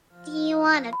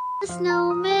want a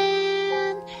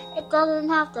snowman? It doesn't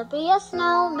have to be a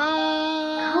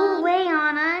snowman. Go away,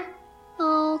 Anna.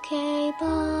 Okay,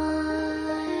 bye.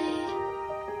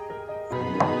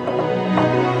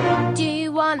 Do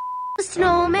you want a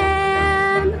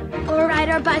snowman? Or ride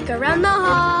our bike around the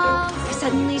hall? I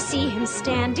suddenly see him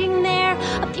standing there,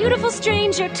 a beautiful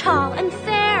stranger, tall and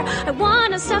fair. I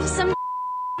want to stuff some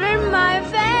in my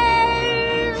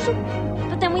face.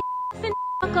 But then we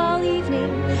and all evening,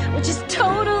 which is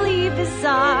totally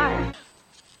bizarre.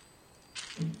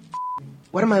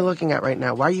 What am I looking at right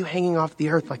now? Why are you hanging off the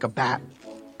earth like a bat?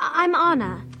 I'm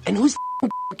Anna. And who's the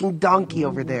fucking donkey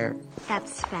over there?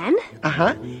 That's Sven.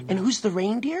 Uh-huh. And who's the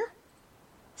reindeer?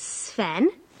 Sven?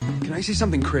 Can I say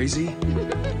something crazy?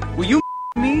 Will you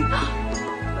me?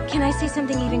 Can I say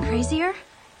something even crazier?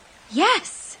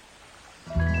 Yes!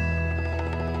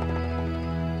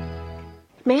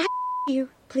 May I you,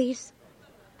 please?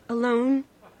 Alone?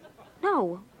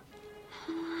 No.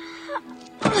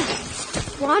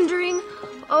 Wandering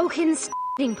Oaken's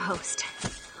post.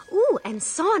 Ooh, and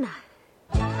sauna.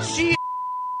 She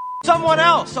someone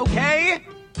else, okay?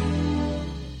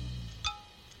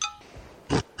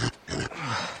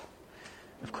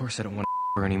 Of course I don't want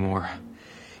her anymore.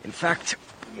 In fact,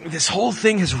 this whole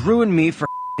thing has ruined me for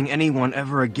anyone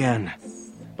ever again.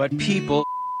 But people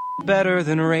better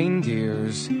than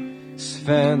reindeers.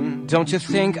 Sven, don't you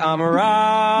think I'm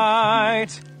right?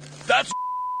 That's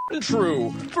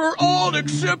true. For all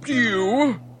except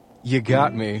you. You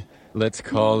got me. Let's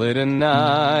call it a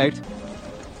night.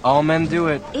 All men do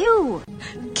it. Ew.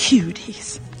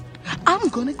 Cuties. I'm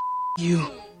gonna you.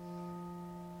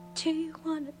 Do you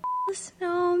want a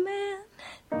snowman?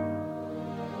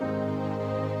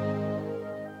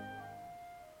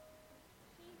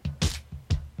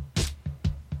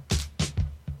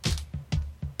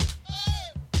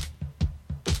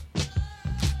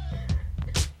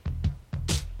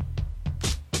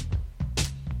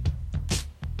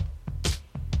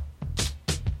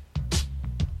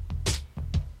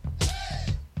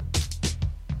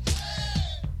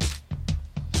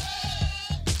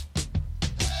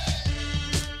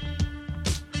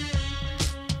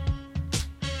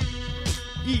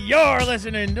 You're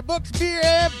listening to Books, Beer,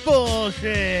 and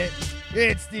Bullshit.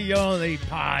 It's the only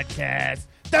podcast,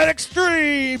 that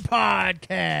extreme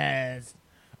podcast.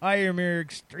 I am your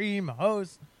extreme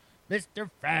host, Mr.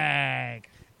 Frank.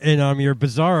 And I'm your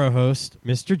bizarro host,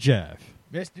 Mr. Jeff.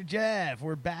 Mr. Jeff,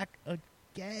 we're back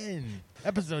again.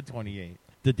 Episode 28.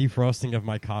 The defrosting of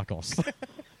my cockles.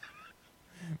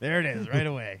 There it is, right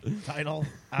away. Title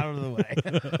out of the way.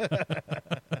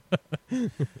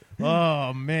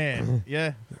 Oh, man.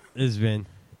 Yeah. It's been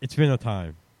a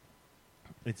time.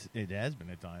 It has been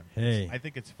a time. Hey. I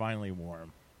think it's finally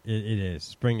warm. It is.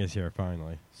 Spring is here,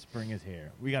 finally. Spring is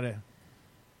here. We gotta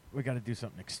do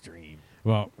something extreme.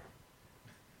 Well,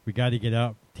 we got to get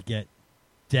up to get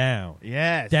down.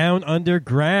 Yes. Down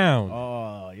underground.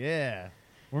 Oh, yeah.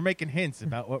 We're making hints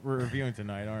about what we're reviewing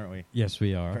tonight, aren't we? Yes,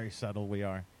 we are. Very subtle we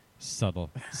are. Subtle.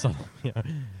 Yeah.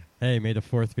 Hey, may the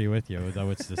 4th be with you,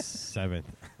 though it's the 7th.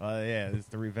 Yeah, it's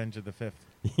the Revenge of the 5th.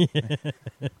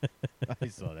 I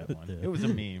saw that one. It was a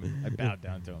meme. I bowed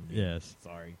down to him. Yes.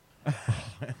 Sorry.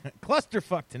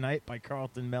 Clusterfuck Tonight by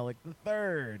Carlton Mellick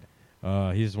III.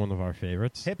 He's one of our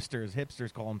favorites.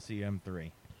 Hipsters call him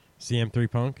CM3.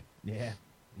 CM3 Punk? Yeah.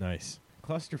 Nice.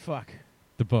 Clusterfuck.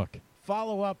 The book.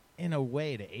 Follow up in a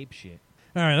way to ape shit.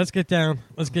 All right, let's get down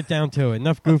to it.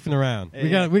 Enough goofing around.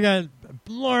 Yeah. We got a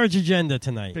large agenda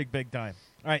tonight. Big time.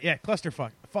 All right, yeah,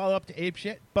 Clusterfuck. Follow up to ape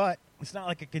shit, but it's not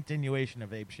like a continuation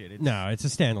of ape shit. No, it's a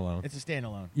standalone. It's a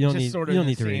standalone. You don't Just need, sort of you in don't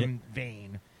need the to read it. same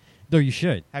vein. Though you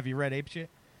should. Have you read ape shit?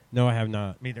 No, I have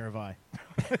not. Neither have I.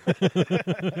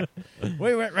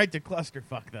 We went right to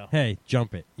Clusterfuck, though. Hey,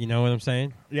 jump it. You know what I'm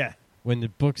saying? Yeah. When the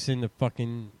book's in the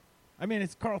fucking... I mean,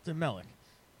 it's Carlton Mellick.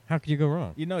 How could you go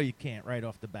wrong? You know you can't right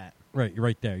off the bat. Right, you're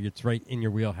right there. It's right in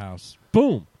your wheelhouse.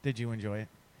 Boom! Did you enjoy it?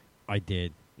 I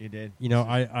did. You did? You know,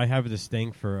 I have this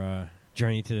thing for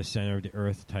Journey to the Center of the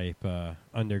Earth type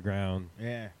underground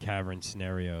cavern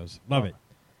scenarios. Love it.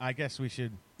 I guess we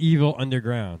should Evil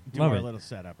underground. do Love our it. little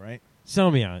setup, right? Sell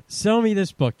me on it. Sell me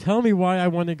this book. Tell me why I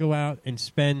want to go out and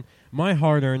spend my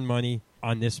hard-earned money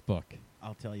on this book.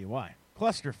 I'll tell you why.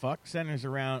 Clusterfuck centers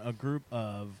around a group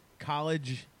of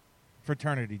college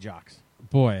fraternity jocks.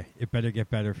 Boy, it better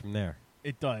get better from there.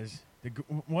 It does.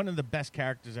 One of the best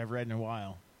characters I've read in a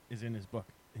while is in his book.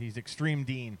 He's Extreme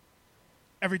Dean.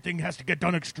 Everything has to get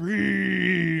done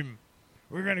extreme.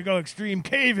 We're going to go extreme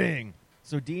caving.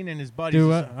 So Dean and his buddies...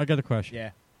 I got a question.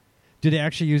 Yeah. Do they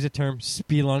actually use the term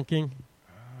spelunking?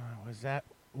 Was that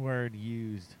word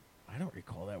used? I don't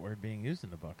recall that word being used in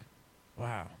the book.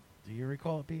 Wow. Do you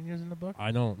recall it being used in the book?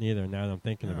 I don't either. Now that I'm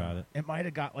thinking about it. It might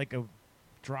have got like a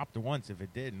dropped once if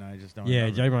it did, and I just don't. Yeah,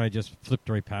 remember. I just flipped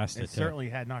right past it. It certainly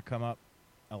had not come up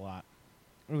a lot.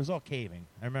 It was all caving.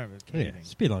 I remember it was Yeah, caving.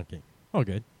 spelunking. All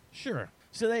good. Sure.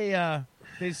 So they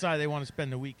decide they want to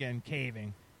spend the weekend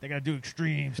caving. They got to do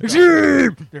extreme stuff.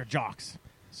 Extreme! They're jocks.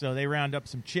 So they round up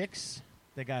some chicks.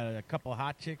 They got a couple of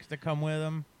hot chicks that come with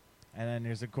them. And then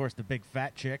there's, of course, the big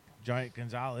fat chick, Giant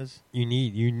Gonzalez. You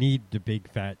need the big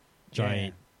fat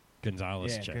giant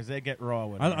Gonzalez chick. Because they get raw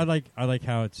with I her. like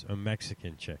how it's a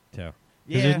Mexican chick too.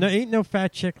 Yeah. There's ain't no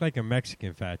fat chick like a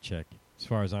Mexican fat chick, as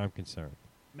far as I'm concerned.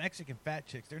 Mexican fat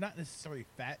chicks, they're not necessarily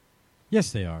fat.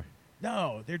 Yes, they are.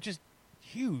 No, they're just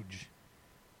huge.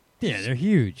 Yeah, they're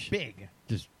huge. Big.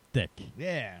 Just thick.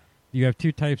 Yeah. You have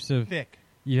two types of Thick.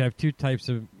 You have two types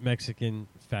of Mexican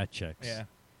fat chicks. Yeah.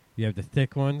 You have the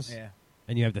thick ones. Yeah.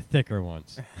 And you have the thicker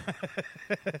ones.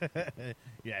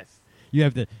 Yes. You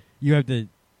have the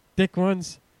thick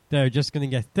ones that are just going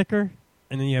to get thicker,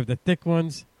 and then you have the thick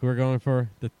ones who are going for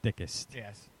the thickest.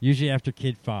 Yes. Usually after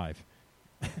kid 5.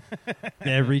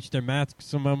 They have reached their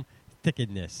maximum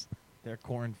thickedness. They're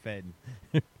corn-fed.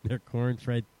 Their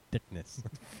corn-fed thickness.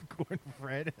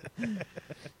 Corn-fed.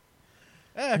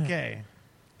 Okay.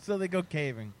 So they go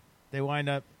caving. They wind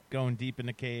up going deep in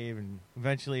the cave, and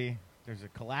eventually there's a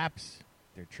collapse.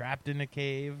 They're trapped in the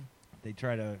cave. They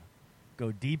try to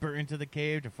go deeper into the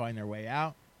cave to find their way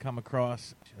out. Come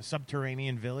across a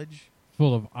subterranean village.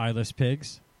 Full of eyeless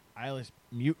pigs. Eyeless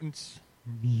mutants.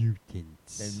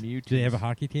 Mutants. They're mutants. Do they have a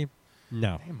hockey team?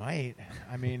 No. They might.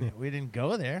 I mean, we didn't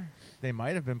go there. They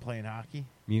might have been playing hockey.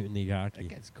 Mutant League hockey. It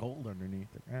gets cold underneath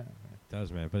it. Yeah. It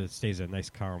does, man. But it stays a nice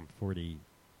calm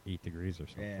 48 degrees or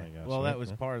something. Yeah. I guess, Well, right? that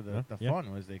was part of the Yeah.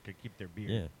 fun was they could keep their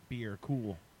beer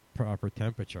cool. Proper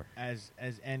temperature. As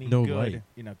any No good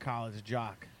light. college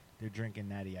jock, they're drinking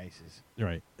natty ices.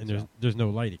 Right. And So- there's no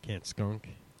light. It can't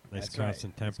skunk. Nice That's right.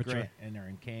 constant That's temperature. great. And they're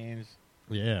in cans.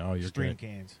 Yeah. Oh, you're Extreme good.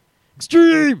 cans.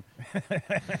 Extreme!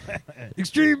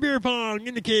 Extreme beer pong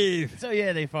in the cave. So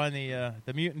yeah, they find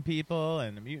the mutant people,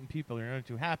 and the mutant people are not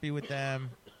too happy with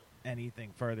them.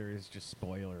 Anything further is just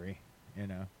spoilery,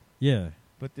 Yeah.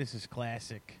 But this is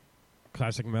classic.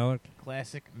 Classic Melick.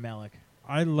 Classic Melick.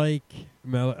 I like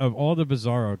Melick. Of all the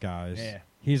Bizarro guys, Yeah.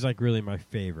 he's like really my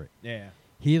favorite. Yeah.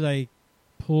 He like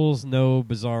pulls no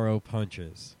Bizarro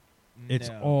punches. It's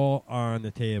No. all on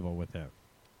the table with him.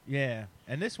 Yeah.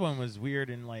 And this one was weird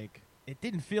and it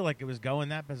didn't feel like it was going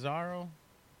that Bizarro.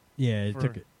 Yeah,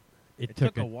 it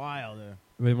took a while to.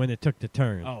 when it took the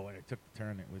turn. Oh, when it took the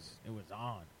turn, it was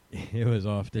on. It was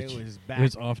off the. It was back. It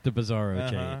was off the Bizarro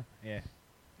chain. Yeah.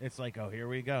 It's like, oh, here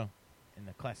we go. In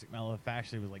the classic Mellow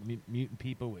fashion, it was like mutant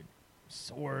people with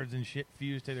swords and shit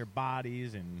fused to their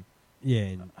bodies and Yeah,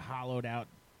 and, hollowed out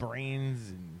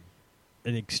brains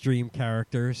and extreme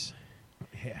characters.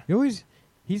 yeah.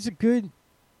 He's a good.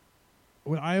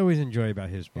 What I always enjoy about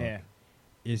his book Yeah.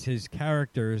 is his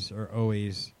characters are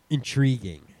always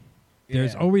intriguing.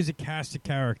 There's Yeah. always a cast of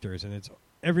characters, and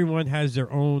everyone has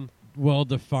their own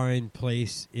well-defined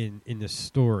place in the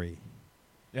story.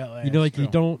 Yeah, like you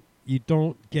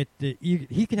don't get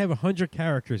he could have 100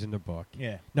 characters in the book.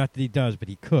 Yeah. Not that he does, but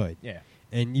he could. Yeah.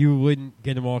 And you wouldn't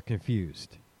get them all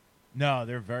confused. No,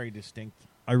 they're very distinct.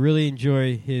 I really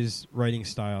enjoy his writing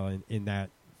style in that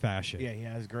fashion. Yeah,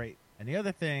 it's great. And the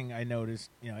other thing I noticed,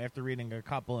 after reading a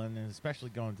couple and especially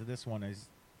going to this one, is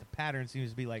the pattern seems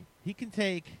to be like he can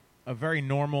take a very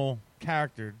normal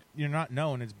character, you're not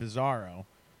known as Bizarro,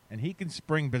 and he can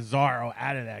spring Bizarro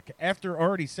out of that after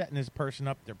already setting this person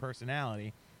up, their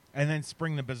personality, and then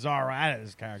spring the Bizarro out of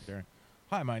this character.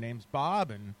 Hi, my name's Bob,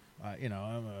 and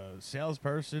I'm a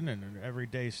salesperson and an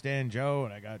everyday Stan Joe,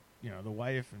 and I got the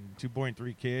wife and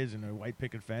 2.3 kids and a white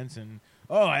picket fence, and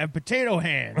I have potato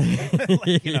hands.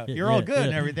 You're all good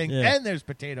and everything, and there's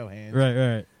potato hands.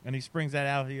 Right. And he springs that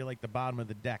out here like the bottom of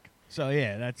the deck. So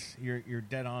yeah, that's you're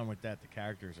dead on with that. The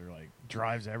characters are like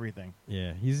drives everything.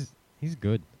 Yeah, he's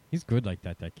good. He's good like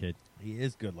that kid. He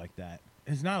is good like that.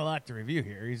 There's not a lot to review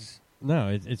here. No,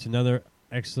 it's another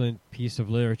excellent piece of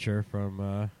literature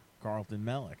from Carlton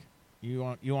Melick. You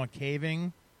want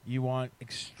caving, you want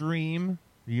extreme,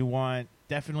 you want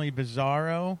definitely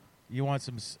Bizarro, you want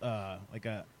some like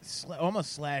a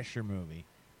almost slasher movie.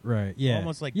 Right, yeah.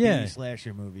 Almost like yeah. B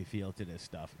slasher movie feel to this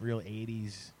stuff. Real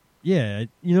 80s. Yeah,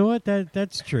 you know what?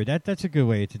 That's true. That's a good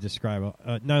way to describe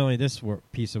not only this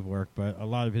piece of work, but a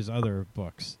lot of his other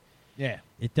books. Yeah.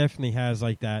 It definitely has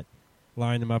like that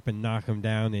line them up and knock them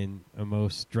down in a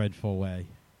most dreadful way.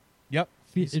 Yep.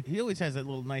 He always has that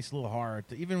nice little horror.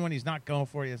 Even when he's not going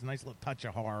for it, he has a nice little touch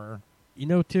of horror.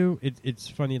 Too, it's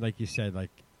funny, like you said, like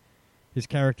his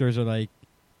characters are like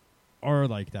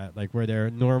that, like where they're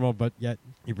normal, but yet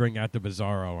you bring out the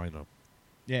bizarro in them.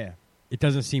 Yeah. It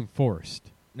doesn't seem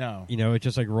forced. No. You know, it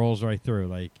just like rolls right through.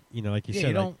 Like, you know, like you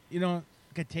said, you don't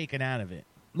get taken out of it.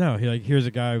 No, here's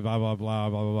a guy, blah blah blah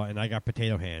blah blah blah, and I got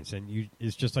potato hands, and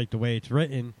it's just like the way it's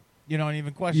written. You don't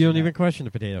even question. You don't even question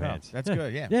the potato hands. That's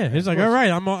good. Yeah. Yeah. He's like, all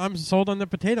right, I'm sold on the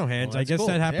potato hands. Well, I guess cool.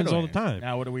 that happens Potato all the hands. time.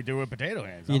 Now, what do we do with potato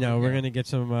hands? You know, we're gonna get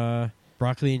some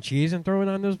broccoli and cheese and throw it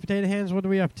on those potato hands. What are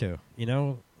we up to? You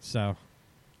know, so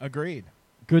agreed.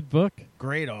 Good book.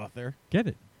 Great author. Get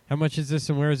it. How much is this,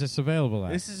 and where is this available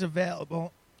at? This is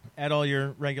available at all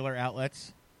your regular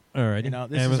outlets. All right. You know,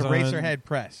 this Amazon, is Eraserhead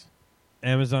Press.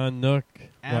 Amazon, Nook.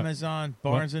 Amazon,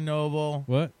 Barnes & Noble.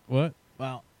 What?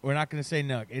 Well, we're not going to say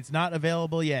Nook. It's not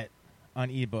available yet on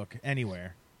ebook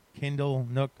anywhere. Kindle,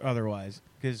 Nook, otherwise.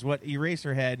 Because what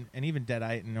Eraserhead and even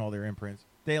Deadite and all their imprints,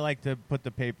 they like to put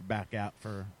the paperback out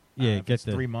for get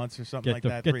 3 months or something like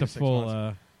that. Get 3 the to 6 full.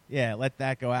 months. Yeah, let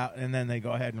that go out, and then they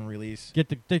go ahead and release. Get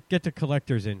the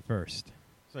collectors in first.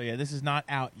 So yeah, this is not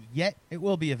out yet. It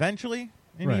will be eventually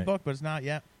in Right. ebook, but it's not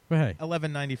yet. But hey,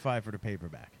 $11.95 for the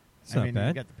paperback. It's not you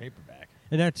bad. get the paperback.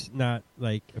 And that's not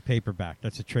like a paperback.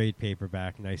 That's a trade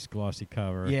paperback. Nice glossy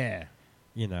cover. Yeah.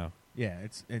 You know. Yeah,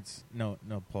 it's no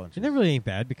punches. And that really ain't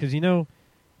bad because, you know,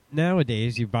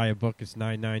 nowadays you buy a book, it's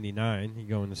 $9.99. You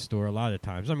go in the store a lot of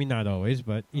times. I mean, not always,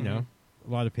 but, you know,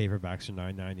 a lot of paperbacks are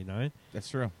 $9.99. That's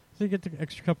true. So you get the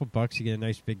extra couple bucks. You get a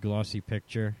nice big glossy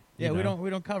picture. Yeah, you know. we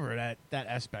don't cover that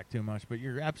aspect too much, but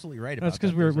you're absolutely right about That's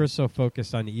that. because we're so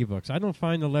focused on the ebooks. I don't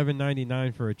find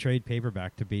 $11.99 for a trade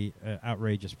paperback to be an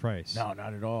outrageous price. No,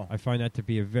 not at all. I find that to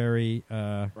be a very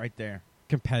right there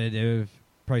competitive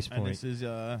price And point this is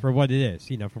for what it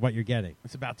is. You know, for what you're getting.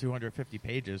 it's about 250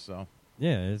 pages, so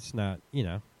Yeah, it's not. You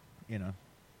know.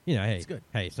 Hey, it's good.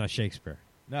 Hey, it's not Shakespeare.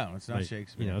 No, it's not Like,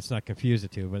 Shakespeare. You know, let's not confuse the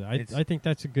two. But I think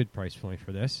that's a good price point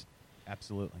for this.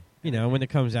 Absolutely. You know, when it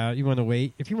comes out, you want to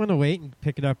wait. If you want to wait and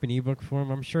pick it up in ebook form,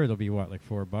 I'm sure it'll be what, like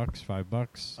 $4,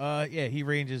 $5. Yeah, he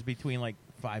ranges between like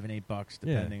 $5 and $8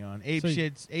 depending on Ape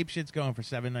Shit's. Ape Shit's going for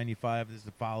 $7.95. This is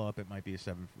the follow up. It might be a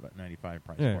 $7.95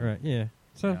 price. Yeah, point. right. Yeah.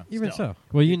 So You know, even still, so,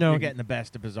 well, you know, you're getting the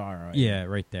best of Bizarro. Right? Yeah,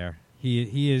 right there.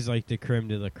 He is like the creme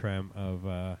de la creme of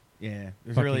Yeah,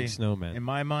 there's fucking really snowmen. in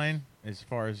my mind, as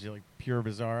far as like pure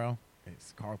Bizarro,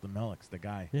 it's Carlton Mellick's the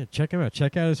guy. Yeah, check him out.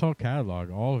 Check out his whole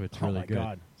catalog. All of it's Oh really my good.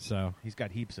 God. So He's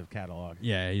got heaps of catalog.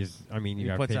 yeah, he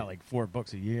got puts paid. out like 4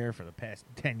 books a year for the past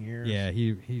 10 years. Yeah,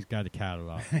 he's got a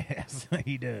catalog. Yes,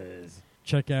 he does.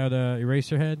 Check out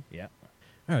Eraserhead. Yeah.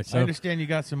 All right, so I understand you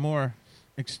got some more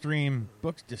extreme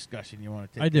books discussion you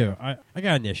want to take. I do. care of. I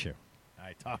got an issue. All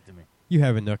right, talk to me. You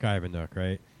have a Nook. I have a Nook,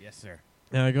 right? Yes, sir.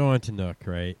 Now I go on to Nook,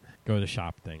 right? Go to the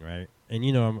shop thing, right? And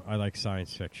you know I like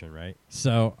science fiction, right?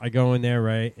 So I go in there,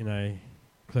 right, and I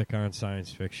click on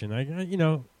science fiction.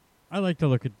 I like to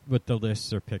look at what the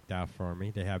lists are picked out for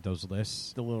me. They have those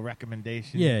lists. The little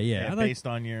recommendation. Yeah. I like, based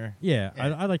on your. Yeah,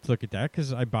 I like to look at that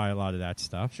because I buy a lot of that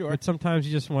stuff. Sure. But sometimes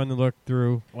you just want to look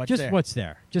through what's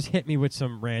there. Just hit me with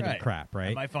some random crap,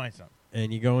 right? I might find something.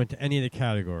 And you go into any of the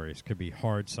categories. Could be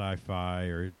hard sci-fi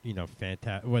or,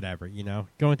 fantastic, whatever,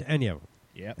 Go into any of them.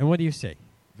 Yeah. And what do you see?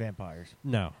 Vampires.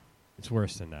 No. It's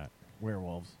worse than that.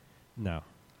 Werewolves. No.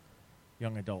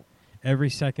 Young adult. Every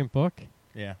second book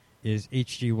is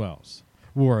H.G. Wells.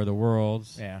 War of the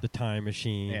Worlds, The Time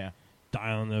Machine,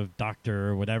 Dial of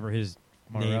Doctor, whatever his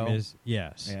name is.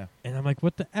 Yes. Yeah. And I'm like,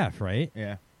 what the F, right?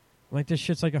 Yeah. Like, this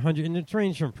shit's like 100, and it's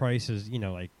ranged from prices,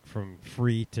 like from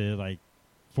free to like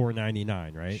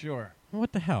 $4.99, right? Sure.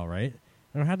 What the hell, right?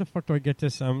 How the fuck do I get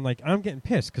this? I'm getting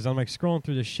pissed because I'm like scrolling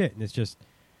through this shit and it's just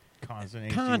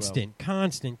constant,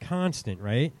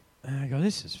 right? And I go,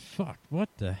 this is fucked. What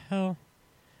the hell?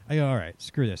 I go, all right,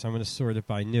 screw this. I'm going to sort it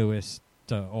by newest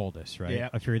to oldest, right? Yeah.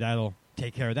 I figure that'll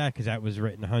take care of that because that was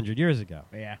written 100 years ago.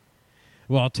 Yeah.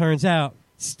 Well, it turns out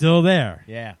still there.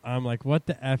 Yeah. I'm like, what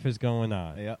the F is going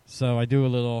on? Yep. So I do a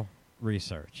little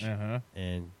research. Uh-huh.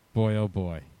 And boy, oh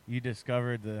boy. I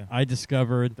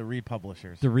discovered the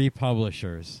republishers. The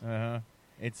republishers. Uh-huh.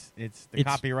 It's the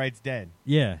copyright's dead.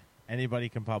 Yeah. Anybody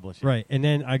can publish it. Right. And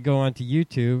then I go onto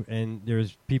YouTube and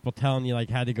there's people telling you like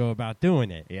how to go about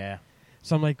doing it. Yeah.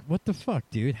 So I'm like, what the fuck,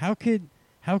 dude? How could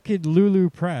Lulu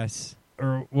Press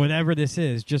or whatever this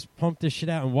is just pump this shit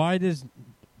out? And why does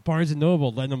Barnes &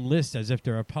 Noble let them list as if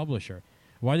they're a publisher?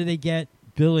 Why do they get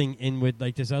billing in with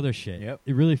like this other shit? Yep.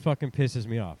 It really fucking pisses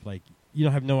me off. Like, you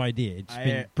don't have no idea. It's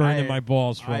been burning my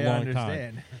balls for a long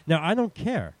time. Now, I don't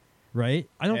care, right?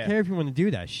 I don't care if you want to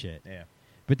do that shit. Yeah.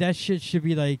 But that shit should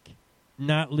be like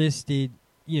not listed.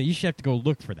 You should have to go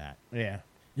look for that. Yeah.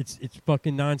 It's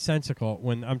fucking nonsensical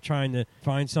when I'm trying to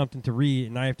find something to read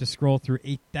and I have to scroll through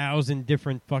 8,000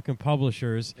 different fucking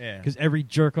publishers because every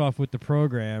jerk off with the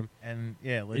program and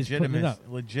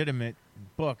legitimate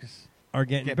books are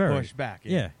getting pushed back.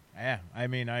 Yeah. Yeah, I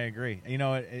mean, I agree.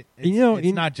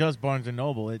 It's not just Barnes and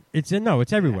Noble. It's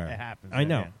everywhere. It happens. I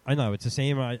know. It's the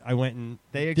same. I went and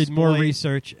did more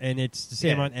research, and it's the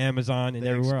same on Amazon and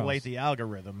everywhere else. They exploit the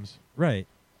algorithms, right?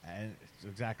 And it's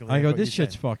exactly. I go, what this you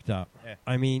shit's said. fucked up. Yeah.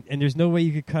 I mean, and there's no way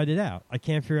you could cut it out. I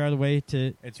can't figure out a way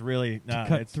to. It's really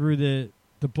cut through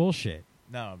the bullshit.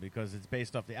 No, because it's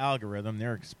based off the algorithm.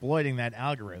 They're exploiting that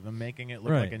algorithm, making it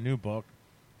look Right. like a new book,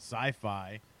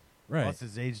 sci-fi. Right. Plus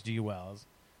it's H.G. Wells.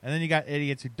 And then you got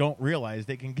idiots who don't realize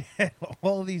they can get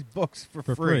all of these books for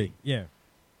free. Yeah.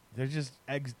 They're just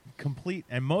complete,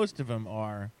 and most of them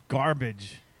are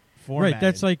garbage formatted. Right,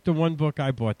 that's like the one book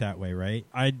I bought that way, right?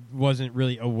 I wasn't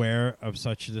really aware of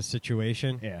such a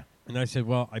situation. Yeah. And I said,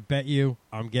 well, I bet you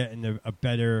I'm getting a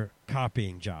better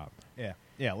copying job. Yeah.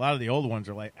 Yeah, a lot of the old ones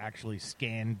are like actually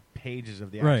scanned pages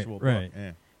of the actual book. Right.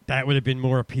 Yeah. That would have been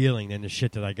more appealing than the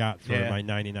shit that I got for Yeah. my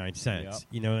 99 cents. Yep.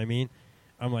 You know what I mean?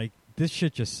 I'm like, this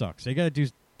shit just sucks. They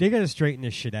gotta straighten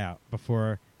this shit out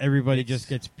before everybody just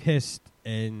gets pissed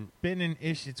and Been an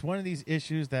issue. It's one of these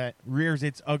issues that rears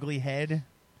its ugly head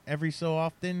every so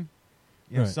often.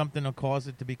 You know, Right. something will cause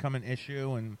it to become an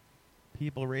issue, and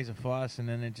people raise a fuss, and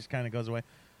then it just kind of goes away.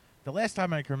 The last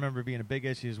time I can remember being a big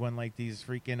issue is when like these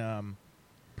freaking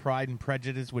Pride and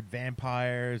Prejudice with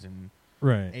vampires and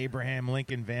right. Abraham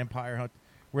Lincoln Vampire Hunt,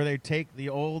 where they take the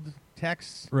old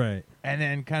texts Right. and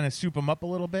then kind of soup them up a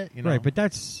little bit. You know? Right, but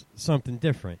that's something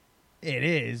different. It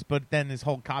is, but then this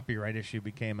whole copyright issue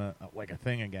became a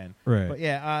thing again. Right. But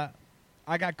yeah,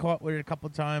 I got caught with it a couple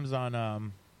of times on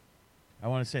I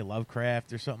want to say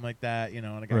Lovecraft or something like that, you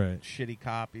know, and I got Right. shitty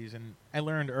copies, and I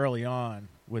learned early on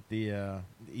with the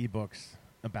ebooks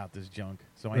about this junk.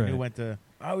 So I knew Right. when to.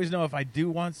 I always know if I do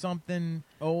want something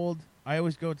old, I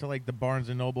always go to like the Barnes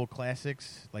and Noble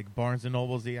classics. Like Barnes and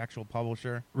Noble's the actual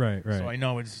publisher. Right, right. So I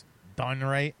know it's done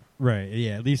right. Right,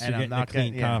 yeah, at least And you're I'm getting a not clean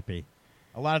getting- yeah. copy.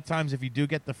 A lot of times, if you do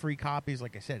get the free copies,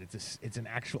 like I said, it's an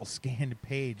actual scanned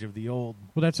page of the old.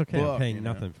 Well, that's okay. book, I'm paying you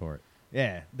know? nothing for it.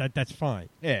 Yeah, That's fine.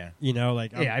 yeah, You know,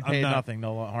 like yeah. I I'm pay not- nothing,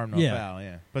 no harm, no Yeah. foul.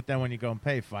 Yeah, but then when you go and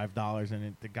pay $5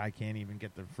 and the guy can't even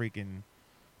get the freaking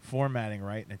formatting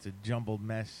right, and it's a jumbled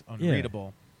mess,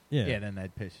 unreadable. Yeah. then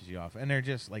that pisses you off. And they're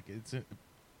just like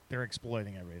they're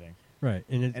exploiting everything. Right,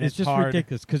 and And it's it's just hard.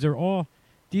 ridiculous because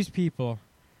these people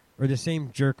are the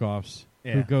same jerk offs who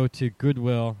Yeah. go to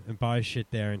Goodwill and buy shit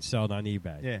there and sell it on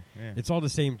eBay. Yeah, yeah. It's all the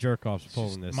same jerk offs It's pulling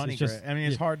just this. money It's just, grab. I mean,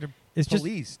 it's yeah, hard to it's just-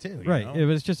 police too. right. You It know?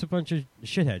 was just a bunch of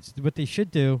shitheads. What they should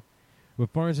do,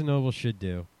 what Barnes and Noble should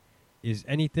do, is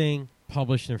anything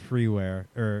published in freeware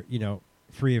or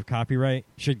free of copyright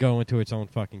should go into its own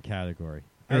fucking category.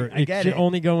 Or I get should it.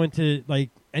 only go into like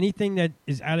anything that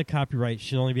is out of copyright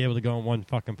should only be able to go in one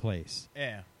fucking place.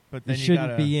 Yeah, but then It you shouldn't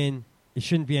gotta, be in. It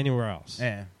shouldn't be anywhere else.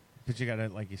 Yeah, but you gotta,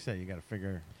 like you said, you gotta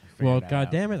figure. Well, that God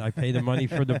out. damn it! I pay the money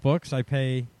for the books. I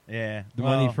pay Yeah, the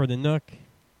money well, for the Nook.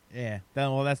 Yeah,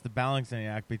 that's the balancing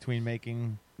act between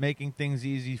making things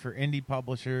easy for indie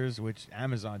publishers, which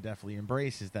Amazon definitely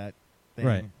embraces that thing.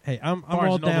 Right. Hey, I'm Barnes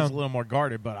all and Noble's down. a little more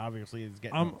guarded, but obviously it's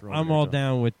getting. I'm all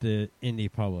down with the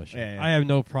indie publisher. Yeah, yeah. I have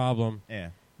no problem. Yeah,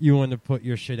 You want to put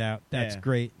your shit out? That's Yeah.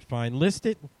 great. Fine. List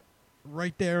it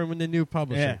right there with the new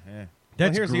publisher. yeah, yeah.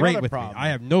 That's here's the great other with problem. me. I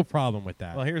have no problem with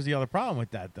that. Well, here's the other problem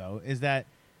with that, though, is that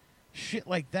shit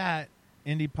like that,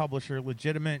 indie publisher,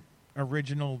 legitimate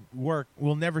original work,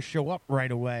 will never show up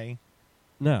right away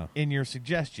no. in your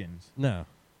suggestions No.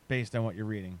 based on what you're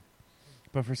reading.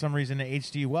 But for some reason, the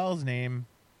H.G. Wells name,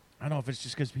 I don't know if it's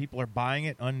just because people are buying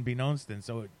it unbeknownst, and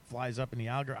so it flies up in the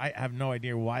algorithm. I have no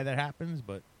idea why that happens,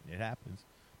 but it happens.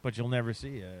 But you'll never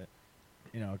see a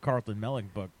Carlton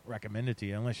Mellick book recommended to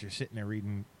you unless you're sitting there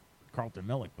reading Carlton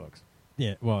Mellick books.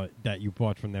 Yeah. Well, that you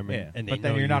bought from them. Yeah, And they but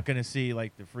then know you're you. not going to see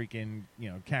like the freaking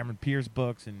Cameron Pierce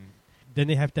books, and Then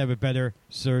they have to have a better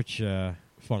search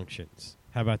functions.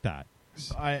 How about that?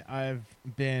 I've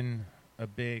been a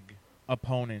big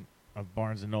opponent of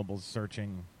Barnes and Noble's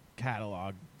searching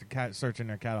catalog, searching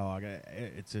their catalog.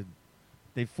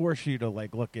 They force you to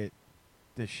like look at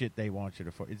the shit they want you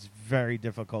to. It's very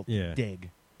difficult Yeah. to dig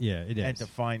Yeah, it and is. to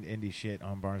find indie shit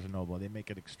on Barnes and Noble. They make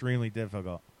it extremely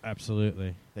difficult.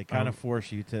 Absolutely. They kind of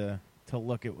force you to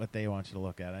look at what they want you to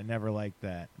look at. I never liked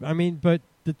that. I mean, but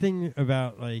the thing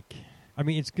about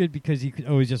it's good because you could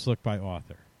always just look by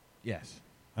author. Yes.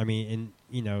 I mean,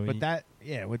 and But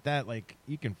with that, like,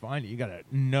 you can find it. You got to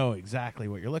know exactly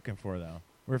what you're looking for, though.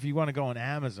 Or if you want to go on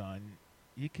Amazon,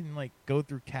 you can, like, go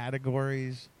through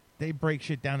categories they break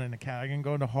shit down in the cat. I can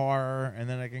go into horror, and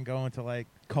then I can go into like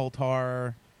cult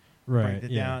horror, Right. break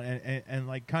it Yeah. down, and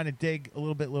like kind of dig a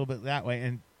little bit that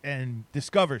way, and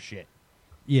discover shit.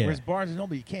 Yeah. Whereas Barnes and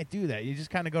Noble, you can't do that. You just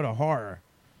kind of go to horror,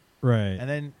 Right. and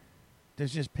then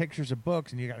there's just pictures of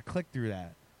books, and you got to click through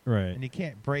that. Right. And you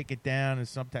can't break it down in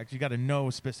subtext. You got to know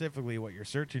specifically what you're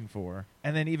searching for.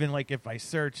 And then even like if I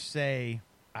search, say,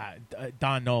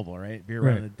 Don Noble, right, Beer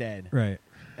Run of the Dead, Right.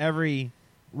 every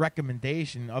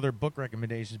recommendation, other book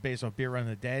recommendations based off Beer Run of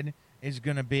the Dead, is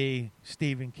going to be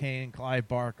Stephen King, Clive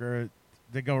Barker.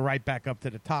 They go right back up to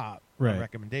the top. Right.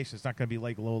 Recommendations. It's not going to be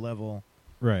like low level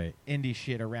Right. indie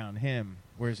shit around him.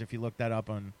 Whereas if you look that up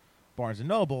on Barnes and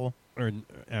Noble Or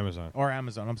Amazon.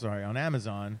 on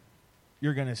Amazon,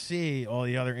 you're going to see all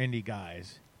the other indie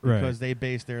guys. Right. Because they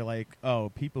base their, like,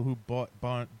 people who bought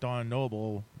Don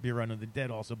Noble, Beer Run of the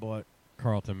Dead also bought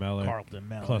Carlton Mellor.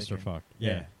 Clusterfuck.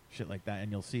 Yeah. Shit like that,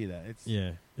 and you'll see that.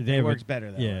 Yeah. It works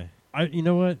better that Yeah. way. You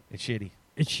know what? It's shitty.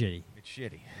 It's shitty. It's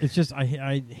shitty. It's just I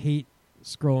hate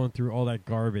scrolling through all that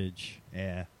garbage.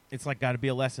 Yeah. It's like got to be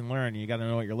a lesson learned. You got to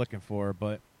know what you're looking for,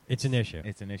 but It's an issue.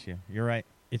 it's an issue. You're right.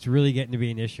 It's really getting to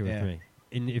be an issue Yeah. with me.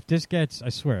 And if this gets, I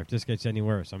swear, if this gets any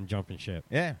worse, I'm jumping ship.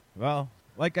 Yeah. Well,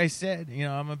 like I said,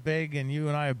 I'm a big, and you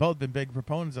and I have both been big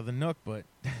proponents of the Nook, but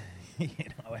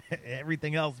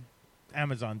everything else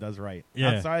Amazon does right.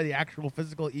 Yeah. Outside of the actual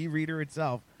physical e-reader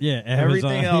itself, Yeah,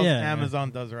 everything else yeah.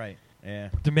 Amazon does right. Yeah.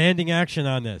 Demanding action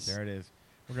on this. There it is.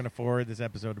 We're going to forward this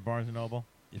episode to Barnes & Noble.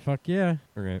 Fuck yeah.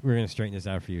 We're gonna straighten this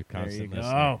out for you, There you constant go.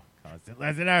 listener. Constant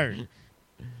listener.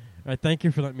 All right, thank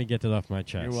you for letting me get that off my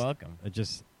chest. You're welcome.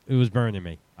 It was burning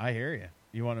me. I hear you.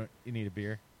 You need a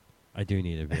beer? I do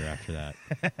need a beer after that.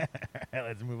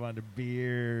 Let's move on to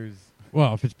beers.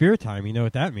 Well, if it's beer time, you know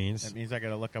what that means. That means I got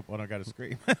to look up when I got to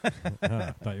scream.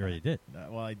 I thought you already did.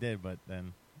 Well, I did, but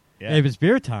then... Yeah. Hey, if it's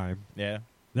beer time, Yeah.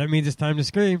 that means it's time to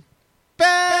scream.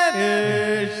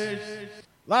 Spanish.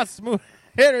 Las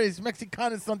mujeres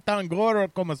mexicanas son tan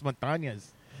gordas como las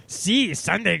montañas. Sí,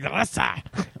 Sunday grasa.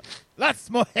 Las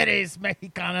mujeres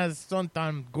mexicanas son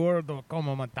tan gordas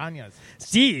como montañas.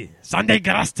 Sí, Sunday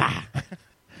grasa.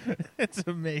 It's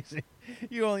amazing.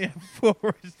 You only have 4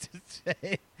 words to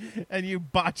say, and you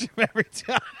botch them every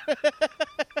time.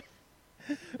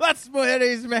 Las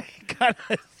mujeres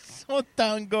mexicanas son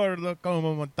tan gordas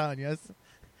como montañas.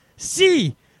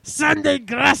 Sí, Sunday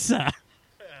grasa.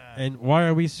 And why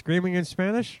are we screaming in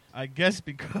Spanish? I guess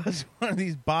because one of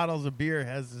these bottles of beer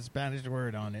has a Spanish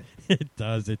word on it. It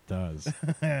does.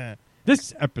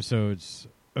 This episode's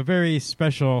a very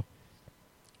special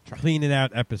clean it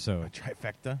out episode.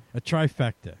 Trifecta. A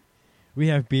trifecta. We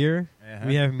have beer, Uh-huh.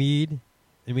 we have mead,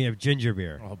 and we have ginger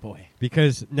beer. Oh, boy.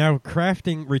 Because now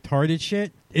crafting retarded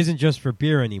shit isn't just for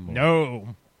beer anymore.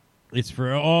 No. It's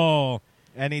for all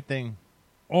Anything.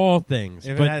 things.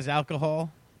 If but it has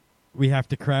alcohol, we have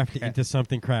to craft it into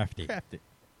something crafty. craft it.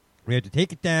 We have to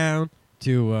take it down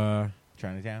to,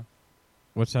 Chinatown.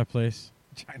 what's that place?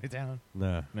 Chinatown.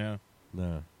 No. No.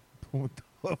 The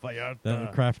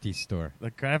Vallarta. crafty store.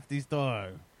 The crafty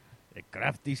store. The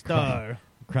crafty store.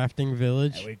 Crafting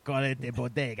village. We call it the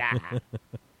bodega.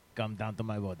 Come down to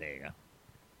my bodega.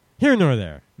 Here nor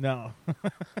there. No.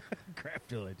 Craft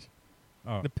village.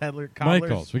 Oh. The peddler cobblers.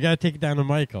 Michael's. We got to take it down to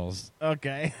Michael's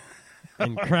Okay.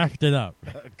 and craft it up.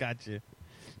 Gotcha.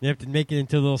 You have to make it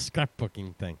into a little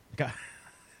scrapbooking thing.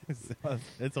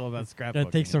 It's all about scrapbooking. Got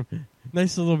to take some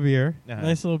nice little beer. Uh-huh.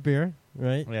 Nice little beer,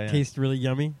 right? Yeah, yeah. Tastes really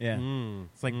yummy. Yeah. Mm.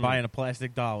 It's like buying a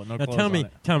plastic doll with no Now clothes tell on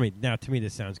me, it. Now to me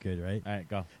this sounds good, right? All right,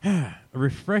 go. A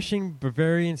refreshing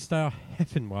Bavarian-style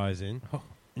Heffenweisen. Oh.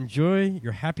 Enjoy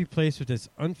your happy place with this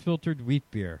unfiltered wheat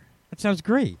beer. That sounds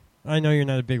great. I know you're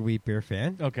not a big wheat beer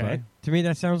fan. Okay. But to me,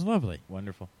 that sounds lovely.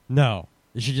 Wonderful. No.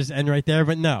 It should just end right there,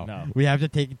 but no. No. We have to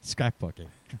take it scrapbooking.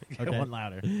 Get one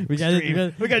louder. We got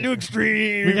to do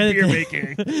extreme we gotta beer do-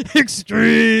 making.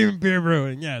 Extreme beer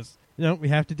brewing, yes. No, we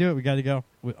have to do it. We got to go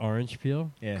with orange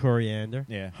peel, Yeah. coriander,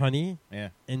 Yeah. honey, Yeah.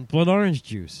 and blood orange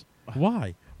juice.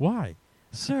 Why?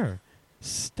 Sir,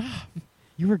 stop.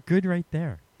 You were good right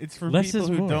there. It's for Less people is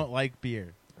who more. don't like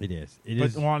beer, It is.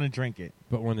 but want to drink it.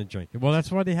 But want to drink it. Well, that's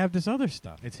why they have this other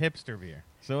stuff. It's hipster beer.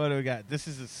 So what do we got? This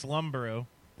is a Slum Brew.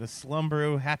 The Slum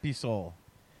Brew Happy Soul.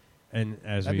 And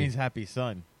as That we means happy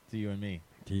sun to you and me.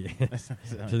 to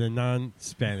the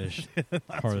non-Spanish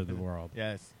part of the world.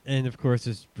 Yes. And of course,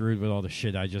 it's brewed with all the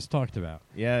shit I just talked about.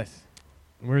 Yes.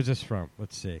 Where's this from?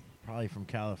 Let's see. Probably from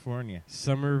California.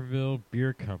 Somerville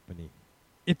Beer Company,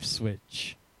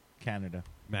 Ipswich, Canada.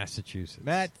 Massachusetts.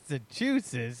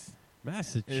 Massachusetts.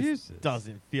 Massachusetts. This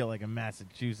doesn't feel like a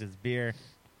Massachusetts beer.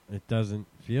 It doesn't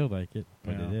feel like it,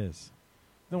 but No. it is.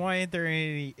 Then why ain't there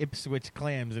any Ipswich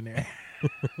clams in there?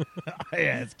 I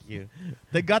ask you.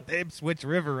 They got the Ipswich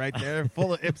River right there,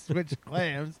 full of Ipswich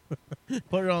clams.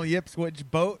 Put it on the Ipswich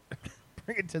boat,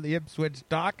 bring it to the Ipswich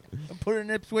dock, and put it in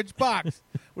an Ipswich box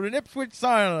with an Ipswich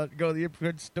sign on it. Go to the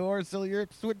Ipswich store, sell your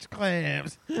Ipswich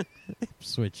clams.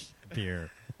 Ipswich beer.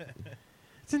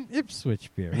 It's an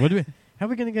Ipswich beer. How are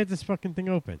we going to get this fucking thing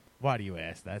open? Why do you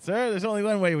ask that, sir? There's only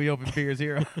one way we open beers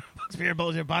here on Bucks Beer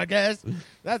Bullshit Podcast.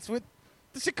 That's with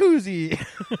the jacuzzi.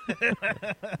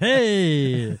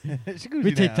 Hey! Jacuzzi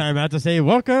We take now. time out to say,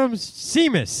 welcome,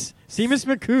 Seamus. Seamus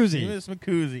McCoozy. Seamus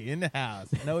McCoozy in the house.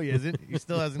 No, he isn't. He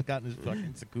still hasn't gotten his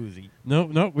fucking jacuzzi.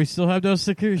 Nope, we still have those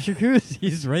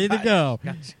jacuzzis ready to go.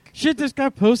 Gotcha. Shit just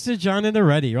got postage on and they're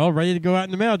ready. You're all ready to go out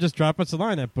in the mail. Just drop us a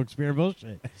line at Books, Beer, and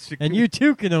Bullshit. And you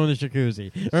too can own a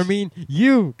jacuzzi. Or I mean,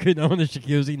 you could own a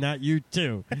jacuzzi, not you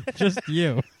too. Just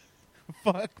you.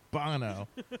 Fuck Bono.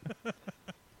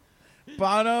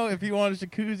 Bono, if you want a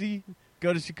jacuzzi,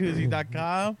 go to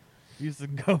jacuzzi.com. Use the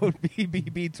code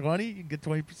BBB20. You can get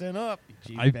 20% off. You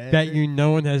cheap I bastard. bet you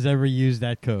no one has ever used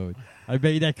that code. I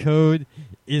bet you that code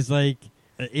is like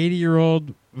an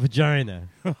 80-year-old vagina.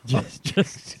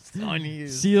 just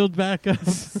unused. Sealed back up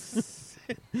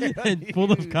and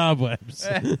full of cobwebs.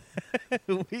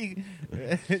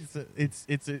 It's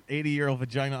an 80-year-old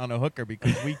vagina on a hooker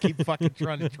because we keep fucking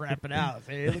trying to trap it out.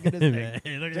 Say, hey, look at this thing.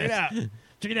 Hey, look Check it out.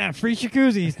 Check it out. Free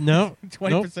jacuzzis. No.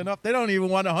 20% off. They don't even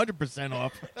want 100%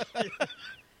 off.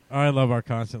 I love our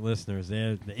constant listeners.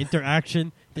 The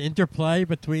interaction, the interplay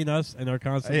between us and our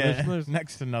constant listeners.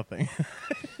 Next to nothing.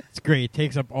 It's great. It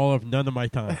takes up none of my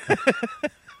time.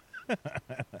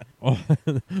 all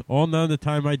none of the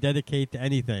time I dedicate to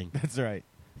anything That's right.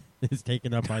 is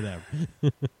taken up by them.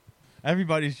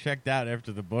 Everybody's checked out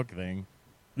after the book thing.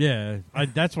 Yeah,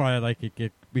 that's why I like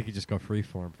it. We could just go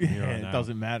freeform. It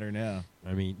doesn't matter now.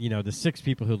 I mean, the 6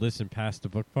 people who listen past the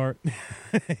book part,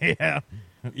 Yeah.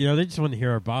 they just want to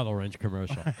hear our bottle wrench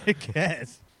commercial. I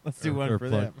guess. Let's do one Or for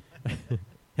plug. them.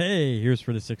 Hey, here's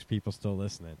for the 6 people still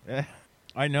listening.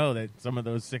 I know that some of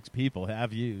those 6 people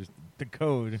have used the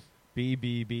code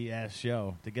BBBS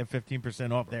show to get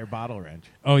 15% off their bottle wrench.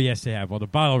 Oh, yes, they have. Well, the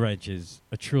bottle wrench is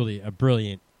truly a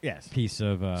brilliant Yes. piece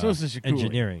of So is the Shikuli.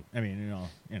 engineering. I mean, you know.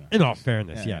 In all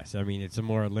fairness, Yeah. yes. I mean, it's a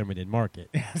more limited market.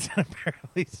 Yes,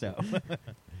 apparently so.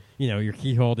 You're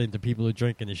keyholed into people who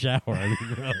drink in the shower. I mean,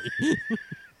 really.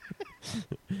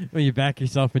 When you back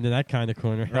yourself into that kind of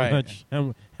corner, Right.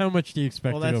 how much do you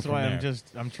expect Well, to go that's from why there?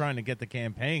 I'm trying to get the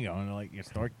campaign going. Like, you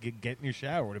start getting your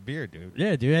shower with a beer, dude.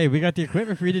 Yeah, dude. Hey, we got the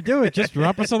equipment for you to do it. Just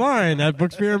drop us a line at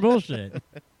Books, Beer, and Bullshit.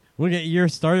 We'll get your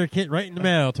starter kit right in the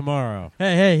mail tomorrow.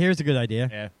 Hey, here's a good idea.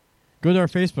 Yeah. Go to our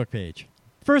Facebook page.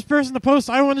 First person to post,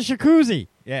 I want a jacuzzi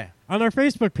Yeah. on our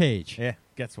Facebook page. Yeah.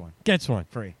 Gets one. Gets one.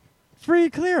 Free. Free,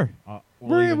 clear.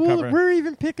 We're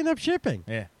even picking up shipping.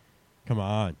 Yeah. Come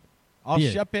on. I'll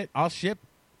Yeah. ship it. I'll ship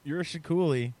your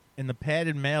Shikuli in the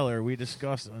padded mailer we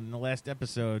discussed in the last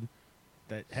episode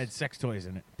that had sex toys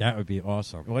in it. That would be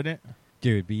awesome. Wouldn't it?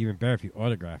 Dude, it'd be even better if you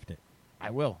autographed it. I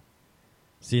will.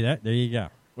 See that? There you go.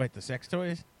 Wait, the sex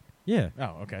toys? Yeah.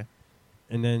 Oh, okay.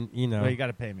 And then, Well, you got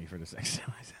to pay me for the sex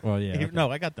toys. Well, yeah. Even- okay. No,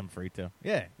 I got them free too.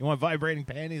 Yeah. You want vibrating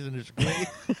panties in the Shikuli?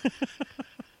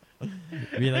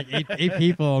 Be like eight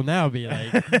people now be like,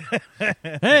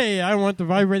 hey, I want the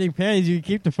vibrating panties. You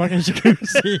keep the fucking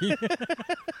jacuzzi.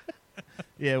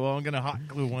 Yeah, well, I'm going to hot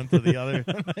glue one to the other.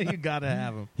 You got to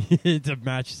have them. It's a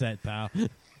match set, pal.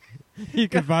 You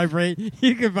can vibrate.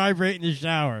 You can vibrate in the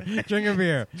shower. Drink a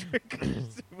beer.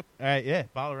 All right, yeah,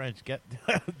 bottle wrench. Get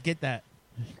that.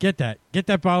 Get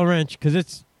that bottle wrench because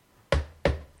it's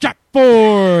Jack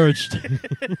forged.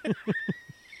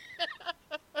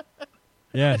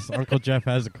 Yes, Uncle Jeff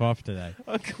has a cough today.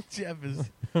 Uncle Jeff is.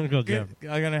 Uncle Jeff.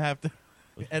 I'm going to have to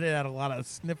edit out a lot of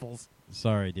sniffles.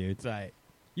 Sorry, dude. It's all right.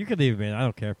 You can leave it in. I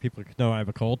don't care. People know I have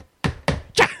a cold.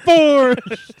 Jack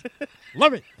forged.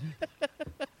 Love it.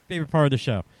 Favorite part of the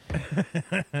show.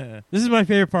 This is my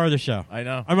favorite part of the show. I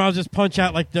know. I'll just punch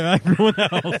out like everyone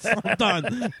else. I'm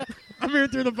done. I'm here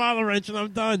through the bottle wrench and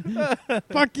I'm done.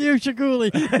 Fuck you,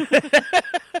 Shikuli.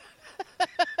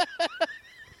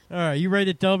 All right, you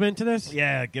ready to delve into this?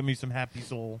 Yeah, give me some happy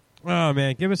soul. Oh,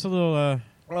 man. Give us a little...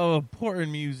 Oh,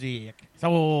 pouring music.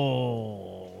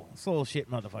 Soul shit,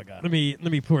 motherfucker. Let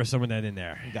me pour some of that in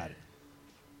there. You got it.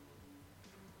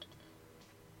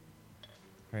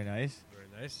 Very nice.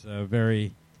 Very nice.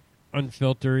 Very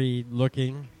unfiltery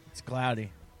looking. It's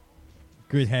cloudy.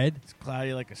 Good head. It's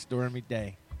cloudy like a stormy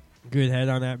day. Good head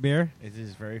on that beer. It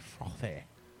is very frothy.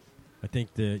 I think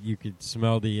you could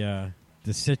smell the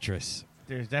citrus.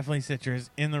 There's definitely citrus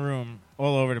in the room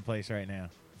all over the place right now.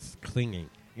 It's clinging.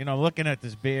 looking at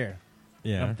this beer.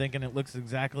 Yeah. I'm thinking it looks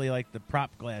exactly like the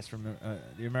prop glass from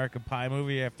the American Pie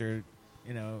movie after,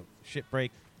 shipbreak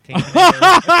came in.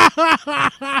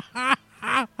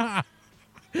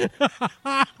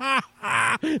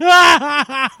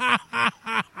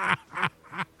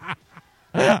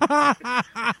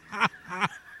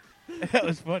 That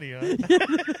was funny, huh?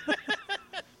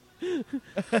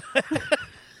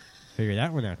 Figure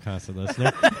that one out, constant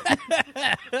listener.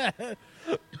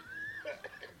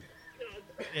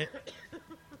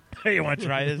 You want to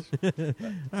try this?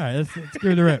 All right, let's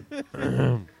give it a rip.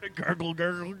 Gurgle,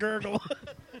 gurgle, gurgle.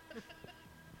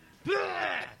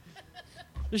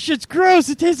 This shit's gross.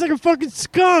 It tastes like a fucking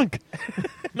skunk.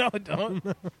 No, it don't.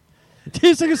 It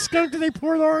tastes like a skunk that they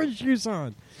poured orange juice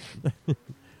on.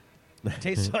 It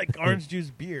tastes like orange juice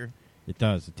beer. It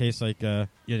does. It tastes like you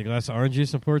had a glass of orange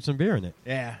juice and poured some beer in it.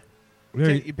 Yeah.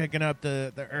 Very, You picking up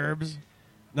the herbs?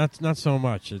 not so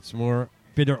much. It's more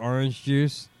bitter orange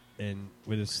juice and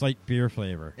with a slight beer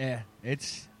flavor. Yeah,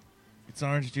 it's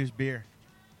orange juice beer.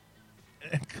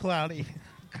 Cloudy,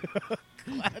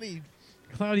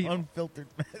 Cloudy, unfiltered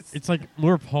mess. it's like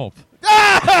more pulp.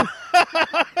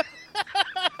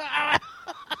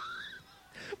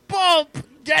 Pulp,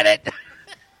 get it?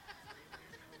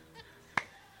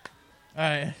 All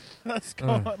right, let's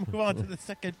go move on to the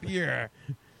second beer.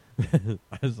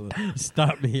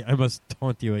 Stop me. I must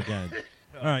taunt you again.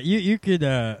 All right, you could,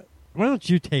 why don't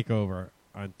you take over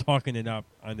on talking it up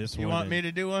on this one? You want me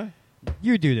to do one?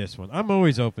 You do this one. I'm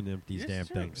always open to these It's damn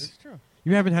true, things. It's true.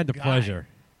 You haven't had the Guy. pleasure.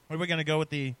 Are we going to go with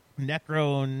the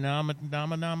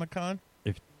Necronomicon?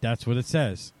 If that's what it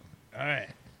says. All right.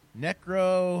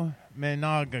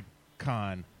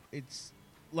 Necronomicon. It's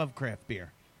Lovecraft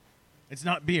beer. It's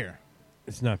not beer.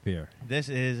 It's not beer. This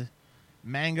is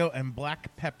mango and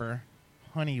black pepper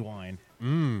honey wine.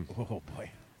 Oh,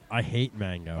 boy. I hate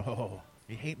mango. Oh,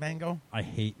 you hate mango? I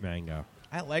hate mango.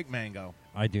 I like mango.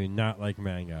 I do not like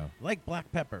mango. I like black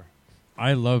pepper.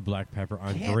 I love black pepper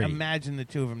on Can't brie. imagine the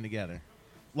two of them together.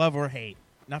 Love or hate.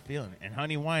 Not feeling it. And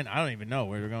honey wine, I don't even know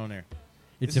where we're going there.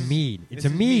 It's This a is- mead. this It's a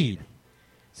is mead.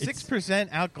 6%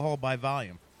 alcohol by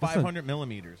volume. That's 500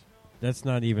 millimeters. That's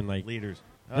not even like. Liters.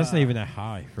 That's not even that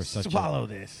high for such. Swallow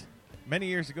this. Many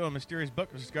years ago, a mysterious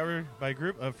book was discovered by a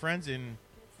group of friends in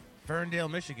Ferndale,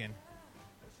 Michigan.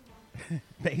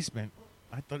 Basement.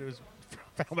 I thought it was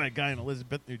found by a guy in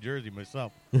Elizabeth, New Jersey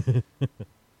myself. A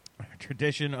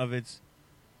tradition of its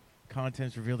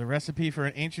contents revealed a recipe for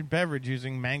an ancient beverage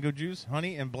using mango juice,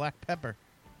 honey, and black pepper.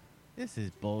 This is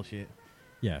bullshit.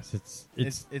 Yes, it's they're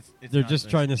just nonsense.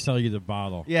 trying to sell you the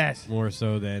bottle. Yes. More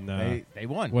so than They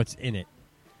won. what's in it.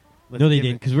 Let's No, they give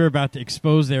didn't, it- because we're about to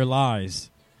expose their lies.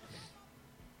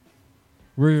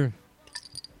 We're.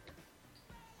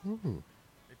 Ooh.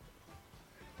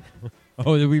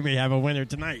 Oh, then we may have a winner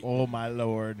tonight. Oh, my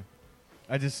Lord.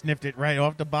 I just sniffed it right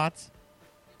off the bots.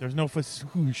 There's no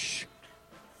swoosh.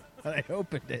 I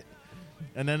opened it.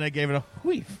 And then I gave it a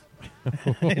wheef.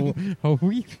 Oh,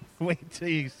 we. Wait till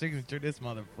you signature this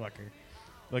motherfucker.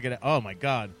 Look at it. Oh, my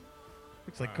God.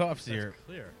 Looks like cough syrup.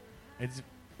 Clear. It's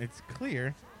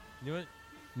clear. You know what?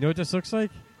 You know what this looks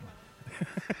like?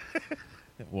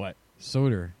 What?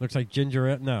 Soda. Looks like ginger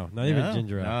ale. No, not even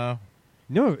ginger ale. No.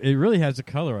 No, it really has the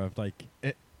color of like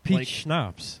peach like-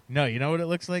 schnapps. No, you know what it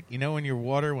looks like? You know in your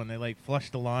water when they like flush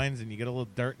the lines and you get a little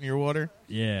dirt in your water?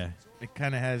 Yeah. It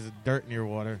kind of has dirt in your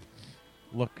water.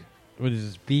 Look. What is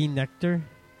this? Bee nectar?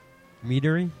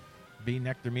 Meadery? Bee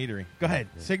nectar meadery. Go ahead.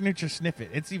 Signature sniff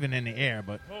it. It's even in the air,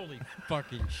 but Holy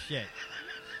fucking shit.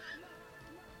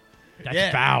 That's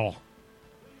Yeah. foul.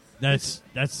 That's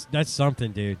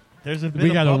something, dude. there's a bit We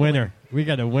of got a bubbling. winner. We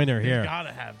got a winner You here.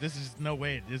 gotta have. This is no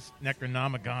way this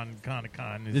Necronomicon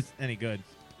con is This- any good.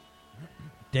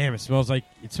 Damn, it smells like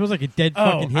a dead Oh,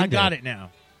 fucking Hindu. I got it now.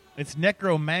 It's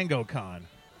Necro Mango Con.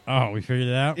 Oh, we figured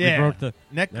it out. Yeah. We broke the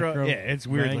Necro. Yeah, it's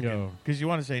weird Mango. looking because you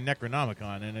want to say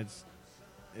Necronomicon and it's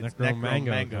Necro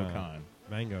Mango Mango Con.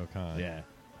 Mango Con. Yeah, It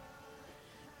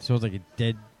smells like a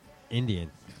dead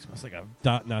Indian. it smells like a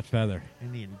Dot, not feather.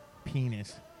 Indian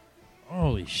penis.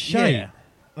 Holy shit. Yeah.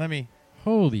 Let me.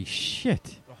 Holy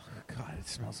shit. Oh God, it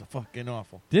smells so fucking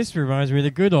awful. This reminds me of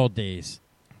the good old days.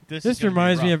 This This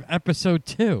reminds me of episode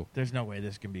 2. There's no way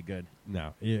this can be good.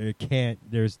 No, it can't.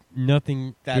 There's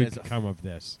nothing That good is to a come of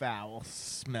this. Foul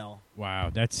smell.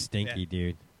 Wow, that's stinky,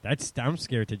 Yeah. dude. I'm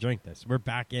scared to drink this. We're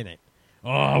back in it.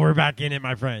 Oh, we're back in it,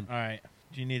 my friend. All right.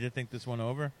 Do you need to think this one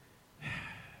over?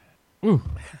 Ooh.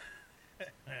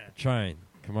 Trying.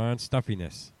 Come on,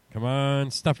 stuffiness. Come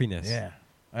on, stuffiness. Yeah.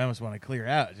 I almost want to clear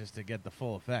out just to get the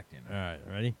full effect. You know? All right,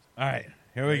 ready? All right.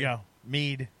 Here we go.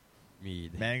 Mead,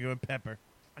 Mead. mango, and pepper.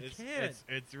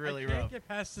 It's really I can't rough. get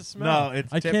past the smell. No,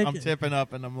 I'm tipping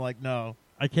up, and I'm like, no.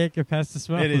 I can't get past the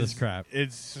smell of this crap.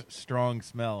 It's strong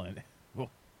smell in it.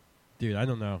 Dude, I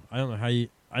don't know. I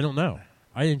don't know.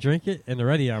 I didn't drink it, and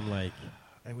already I'm like...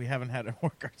 And we haven't had to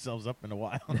work ourselves up in a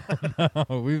while.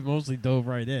 No, we've mostly dove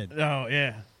right in. Oh,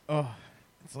 yeah. Oh,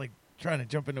 it's like trying to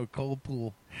jump into a cold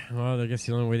pool. Well, I guess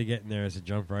the only way to get in there is to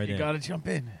jump right in. You got to jump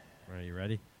in. Are you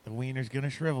ready? The wiener's going to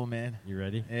shrivel, man. You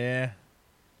ready? Yeah.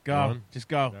 Go. One. Just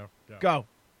go. Go.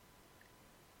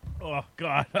 Oh,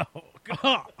 God. Oh,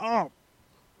 God. Oh.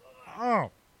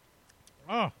 Oh.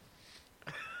 Oh.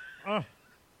 Oh.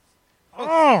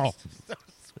 Oh. So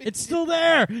sweet. It's still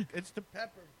there. It's the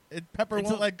pepper. Pepper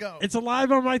won't let go. It's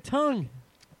alive on my tongue.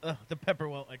 The pepper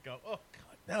won't let go. Oh,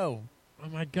 God, no. Oh,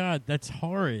 my God. That's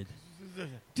horrid.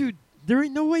 Dude, there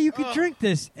ain't no way you could drink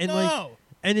this and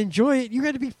and enjoy it. You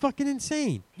got to be fucking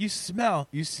insane. You smell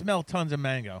tons of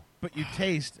mango, but you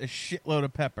taste a shitload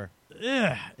of pepper.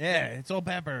 Ugh. Yeah, it's all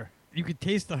pepper. You could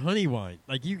taste the honey wine.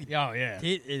 Like you could Oh, yeah.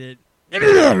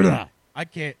 I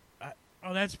can't.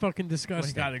 Oh, that's fucking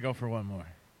disgusting. We got to go for one more.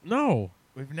 No.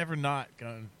 We've never not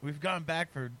gone. We've gone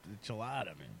back for the chilada,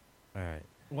 man. All right.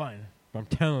 One. I'm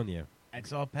telling you.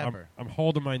 It's all pepper. I'm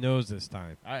holding my nose this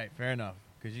time. All right, fair enough.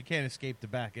 Because you can't escape the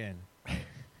back end.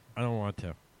 I don't want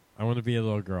to. I want to be a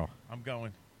little girl. I'm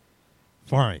going.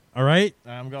 Fine. All right?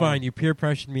 I'm going. Fine. You peer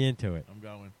pressured me into it. I'm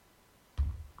going.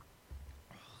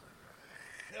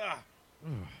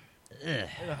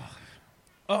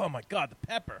 Oh, my God, the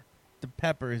pepper. The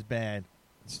pepper is bad.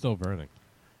 It's still burning.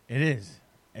 It is.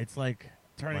 It's like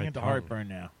turning My into tongue. heartburn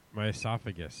now. My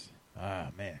esophagus. Ah,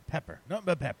 man. Pepper. Nothing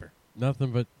but pepper.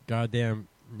 Nothing but goddamn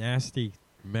nasty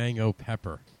mango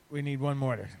pepper. We need one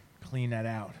more to clean that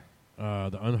out.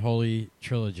 The Unholy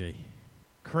Trilogy.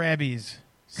 Krabby's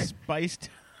spiced.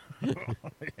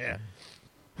 Yeah.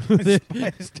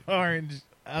 Spiced orange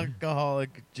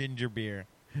alcoholic ginger beer.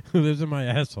 Who lives in my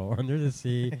asshole under the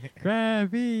sea?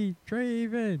 Krabby,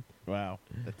 Draven. Wow.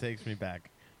 That takes me back.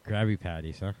 Krabby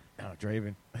Patties, huh? Oh,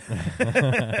 Draven.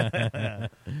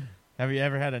 Have you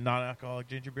ever had a non-alcoholic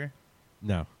ginger beer?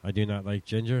 No, I do not like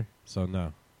ginger, so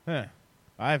no. Huh.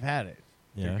 I've had it.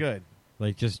 Yeah. They're good.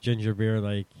 Like just ginger beer,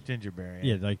 like... Ginger beer,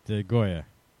 Yeah, like the Goya.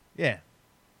 Yeah.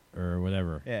 Or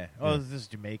whatever. Yeah. Oh, this is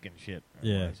Jamaican shit.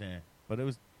 Yeah. But it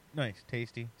was nice,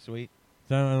 tasty, sweet.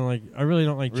 So I really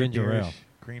don't like ginger Root ale. beerish,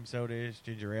 cream soda-ish,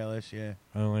 ginger ale-ish, yeah.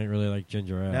 I don't really like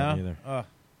ginger ale No? either. Oh.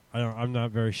 I'm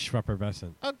not very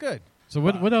schweppervescent. Oh, good. So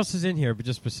what else is in here, but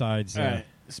just besides... All right.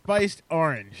 Spiced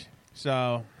orange.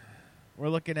 So we're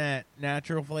looking at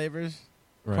natural flavors,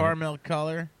 Right. caramel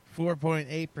color,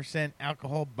 4.8%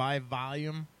 alcohol by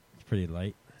volume. It's pretty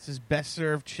light. This is best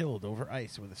served chilled over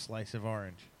ice with a slice of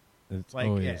orange. It's Like,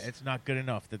 always yeah, it's not good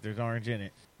enough that there's orange in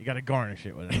it. You got to garnish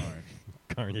it with an orange.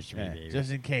 garnish me, Yeah, baby.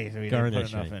 just in case we didn't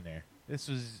Garnish put enough me. in there. This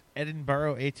was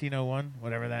Edinburgh 1801,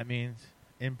 whatever that means.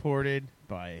 Imported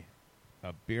by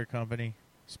a beer company.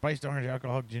 Spiced orange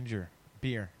alcoholic ginger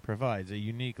beer provides a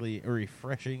uniquely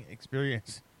refreshing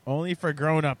experience. Only for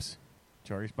grown-ups.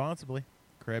 Enjoy responsibly.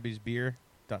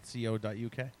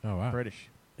 Krabby'sBeer.co.uk. Oh, wow. British.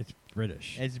 It's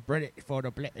British. It's British for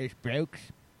the British blokes.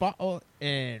 Bottled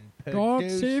and God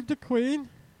produced save the Queen.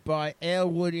 by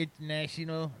Elwood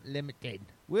International Limited.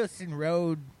 Wilson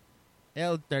Road,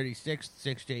 L36,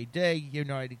 6JD,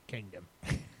 United Kingdom.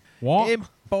 What?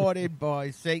 Imported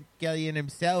by St. Gillian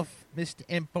himself, Mr.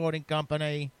 Importing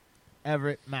Company,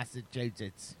 Everett,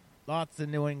 Massachusetts. Lots of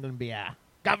New England beer.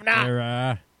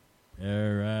 Governor!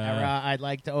 Era. I'd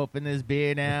like to open this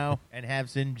beer now and have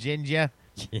some ginger.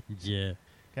 Ginger.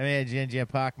 Come here, ginger,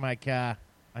 park my car.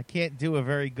 I can't do a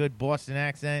very good Boston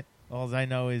accent. All I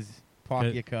know is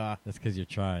park your car. That's because you're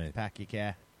trying. Pack your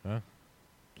car. Huh?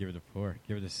 Give it a pour.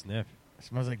 Give it a sniff. It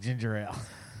smells like ginger ale.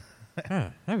 Huh,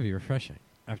 that would be refreshing.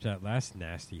 After that last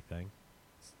nasty thing.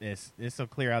 This will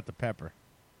clear out the pepper.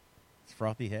 It's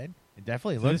frothy head. It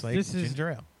definitely So looks this- like this is- ginger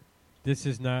ale. This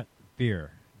is not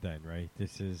beer, then, right?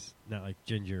 This is not like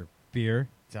ginger beer.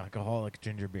 It's alcoholic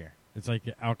ginger beer. It's like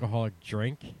an alcoholic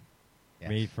drink Yes.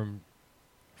 made from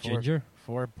ginger.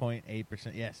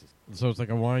 4.8%. Yes, So it's like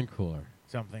a wine cooler.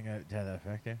 something to that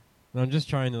effect there. And I'm just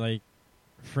trying to like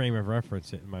frame of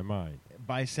reference it in my mind.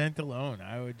 By scent alone,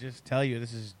 I would just tell you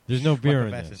this is. There's no beer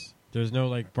in Schwepperfessen. this. There's no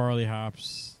like barley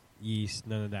hops, yeast,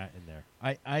 none of that in there.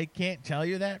 I can't tell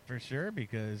you that for sure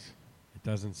because It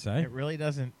doesn't say. it really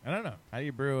doesn't. I don't know. How do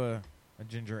you brew a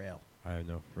ginger ale? I have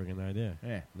no friggin' idea.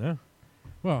 Yeah. No.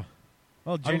 Well,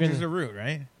 Well, I'm ginger's gonna- a root,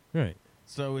 right? right,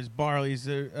 So is barley's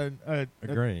a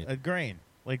grain. A grain,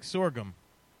 like sorghum.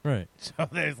 right, So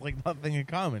there's like nothing in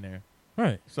common there.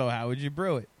 right. So how would you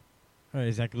brew it? All right.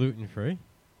 Is that gluten free?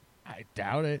 I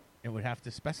doubt it. It would have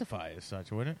to specify as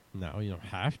such, wouldn't it? No, you don't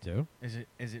have to. Is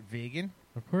it vegan?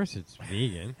 Of course it's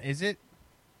vegan. Is it?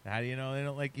 How do you know they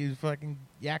don't like use fucking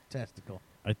yak testicle?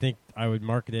 I think I would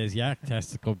market it as yak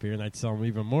testicle beer, and I'd sell them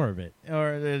even more of it.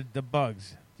 Or the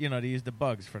bugs. You know, to use the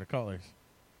bugs for the colors.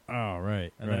 Oh,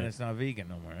 right. And then it's not vegan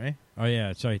no more, right? Oh, yeah,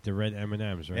 that's right. The red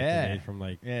M&Ms, right? Yeah. They're made from,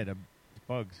 like... Yeah, the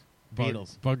bugs.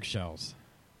 Beetles. Bug shells.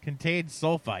 Contained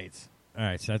sulfites. All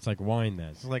right, so that's like wine,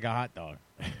 then. It's like a hot dog.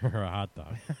 Or a hot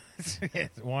dog. Yeah,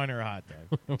 it's wine or a hot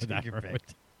dog. Take your Whatever.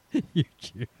 pick. You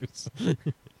choose.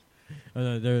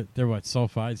 They're what?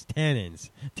 Sulfides? Tannins.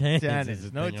 Tannins.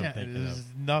 Is the No thing I'm thinking There's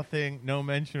of. nothing. No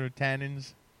mention of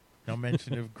tannins. No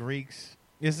mention of Greeks.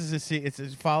 This is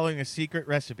it's following a secret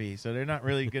recipe, so they're not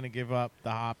really going to give up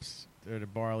the hops or the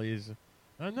barleys.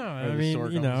 Oh, no. Or I the mean,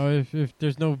 sorghums. you know, if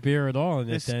there's no beer at all in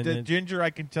it, then The ginger,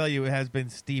 I can tell you, it has been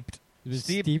steeped. it was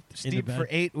Steeped in the for bag.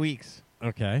 8 weeks.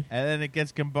 Okay. And then it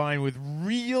gets combined with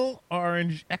real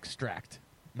orange extract.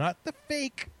 Not the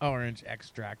fake orange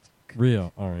extract.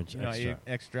 Real orange You know, you extract.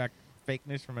 extract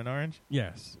fakeness from an orange?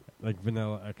 Yes, like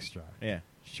vanilla extract. Yeah,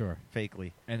 Sure.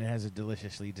 fakely. And it has a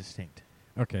deliciously distinct.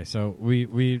 Okay, so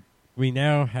we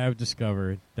now have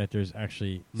discovered that there's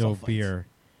actually no Sulfites. beer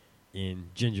in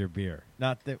ginger beer.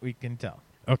 Not that we can tell.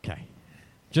 Okay.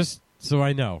 Just so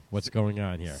I know what's going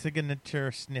on here.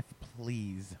 Signature sniff,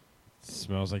 please.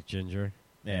 Smells like ginger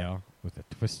Yeah. ale with a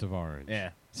twist of orange.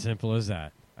 Yeah. Simple as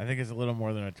that. I think it's a little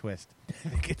more than a twist. I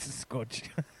think it's a scotch.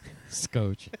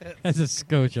 Scotch. Has a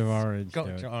scotch of orange to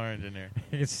Scotch it. orange in there.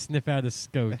 I can sniff out a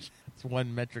scotch. It's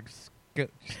 1 metric scotch.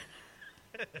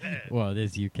 Well, it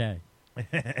is UK.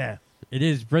 Give It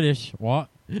is British. What?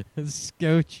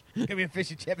 Scotch. me a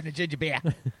fish and chip and a ginger beer.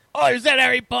 Oh, is that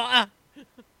Harry Potter?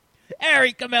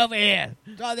 Harry, come over here.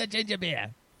 Draw the ginger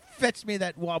beer. Fetch me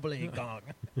that wobbly gong.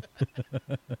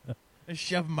 A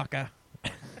shove mucker.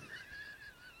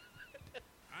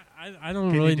 I don't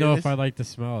Can you really do know this? if I like the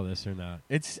smell of this or not.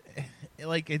 It's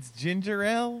like it's ginger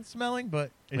ale smelling,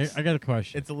 but it's, I got a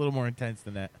question. it's a little more intense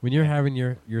than that. When you're having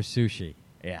your sushi,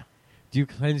 Yeah. do you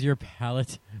cleanse your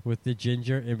palate with the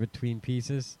ginger in between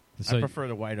pieces? So I prefer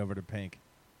the white over the pink.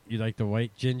 you like the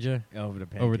white ginger Over the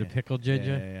pink. over the yeah. pickled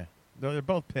ginger? Yeah. No, they're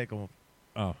both pickled.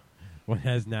 Oh, one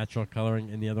has natural coloring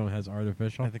and the other one has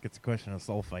artificial. I think it's a question of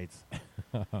sulfites.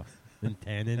 And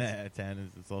tannins. Yeah, tannins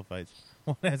and sulfites.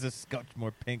 One has a scotch more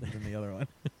pink than the other one.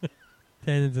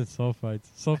 Tannins and sulfites.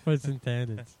 Sulfites and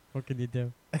tannins. What can you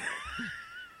do?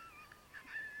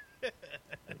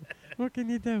 What can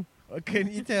you do? What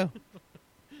can you do?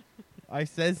 I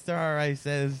says to her, I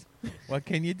says, what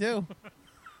can you do?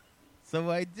 So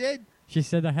I did. She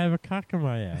said, I have a cock in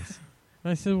my ass.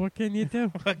 I said, what can you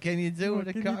do? What can you do What with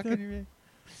a can you cock do? in your wrist?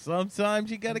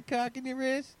 Sometimes you got a cock in your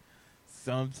wrist.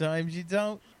 Sometimes you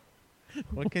don't.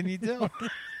 What can you do?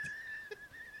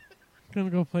 Gonna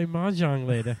go play mahjong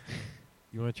later.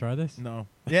 You want to try this? No.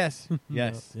 Yes.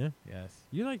 Yes. Yeah. Yes.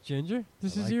 You like ginger?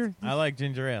 This I is like- your. I like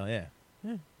ginger ale, yeah.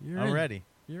 Yeah, you're I'm in. ready.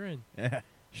 You're in. Yeah.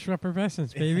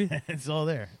 Schweppervescence, baby. It's all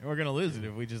there. And we're going to lose it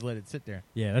if we just let it sit there.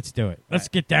 Yeah, let's do it. Let's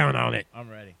right. get down on it. I'm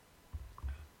ready.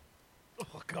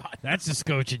 Oh, God. That's a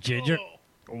scotch of ginger.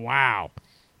 Wow.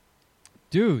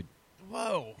 Dude,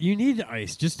 Whoa. you need the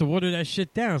ice just to water that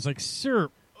shit down. It's like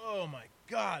syrup. Oh, my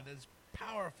God. That's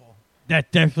powerful.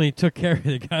 That definitely took care of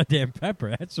the goddamn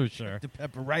pepper, that's for sure. The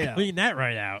pepper right out. Clean that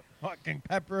right out. Fucking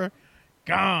pepper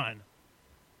gone.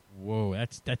 Whoa,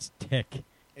 that's thick.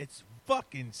 It's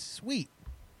fucking sweet.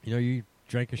 You know, you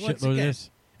drank a Once shitload of again. this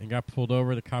and got pulled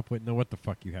over. The cop wouldn't know what the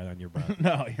fuck you had on your breath.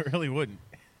 No, you really wouldn't.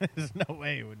 There's no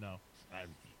way you would know. I'm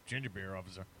ginger beer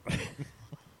officer.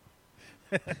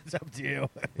 It's up to you.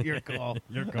 Your call.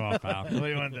 Your call, pal. What do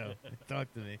you want to do?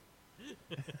 Talk to me.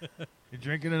 You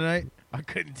drinking tonight? I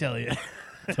couldn't tell you.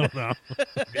 Don't know.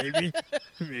 Maybe.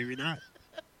 Maybe not.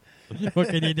 What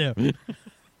can you do?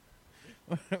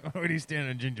 Where do you stand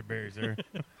on ginger beer, sir?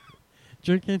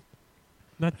 Drinking?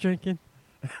 Not drinking?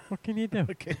 What can you do?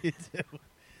 What can you do?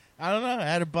 I don't know. I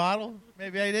had a bottle.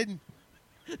 Maybe I didn't.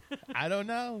 I don't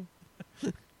know.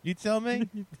 You tell me.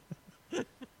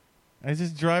 I was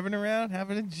just driving around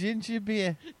having a ginger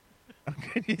beer. What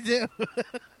can you do?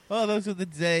 Oh, those were the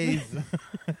days.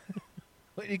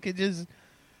 When you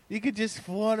could just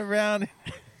flaunt around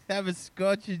and have a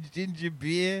scotch and ginger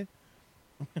beer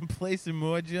and play some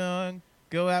mahjong.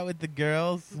 Go out with the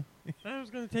girls. I was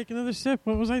going to take another sip.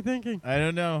 What was I thinking? I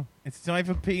don't know. It's time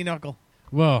for pinochle.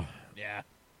 Well, Yeah.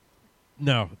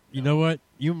 no. You know what?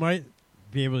 You might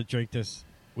be able to drink this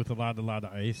with a lot of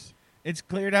ice. It's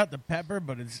cleared out the pepper,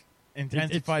 but it's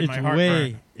intensified It's my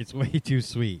heartburn. It's way too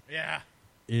sweet. Yeah.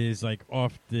 It is like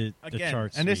off the Again,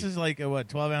 charts. and this sweet. is like a,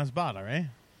 12-ounce bottle, right?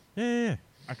 Yeah.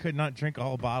 I could not drink a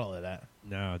whole bottle of that.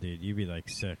 No, dude, you'd be like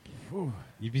sick. Whew.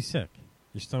 You'd be sick.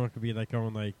 Your stomach would be like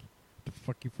going like, what the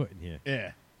fuck you put in here?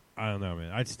 Yeah. I don't know,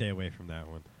 man. I'd stay away from that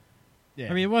one. Yeah.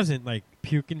 I mean, it wasn't like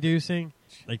puke-inducing,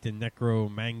 like the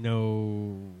Necro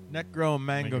Mango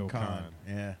Con.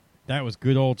 Yeah. That was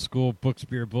good old school books,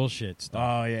 beer, bullshit stuff.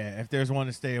 Oh, yeah. If there's one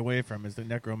to stay away from, it's the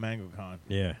Necro Mango Con.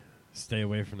 Yeah. Stay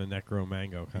away from the Necro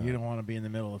Mango Con. You don't want to be in the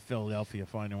middle of Philadelphia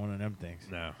finding one of them things.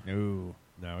 No.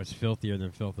 No. It's filthier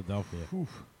than Philadelphia. Whew.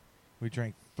 We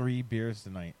drank 3 beers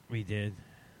tonight. We did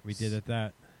at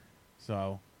that.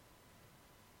 So,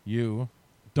 you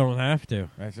Don't have to.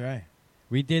 That's right.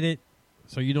 We did it,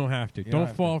 so you don't have to. You Don't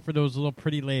have fall for those little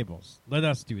pretty labels. Let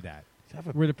us do that.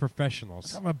 We're the professionals.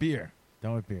 Let's have a beer.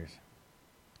 Done with beers.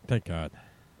 Thank God.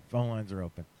 Phone lines are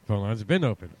open. Phone lines have been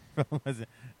open.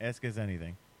 Ask us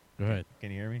anything. Go ahead.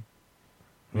 Can you hear me?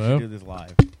 Hello? We should do this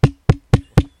live.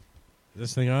 Is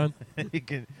this thing on?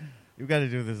 You got to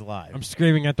do this live. I'm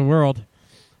screaming at the world.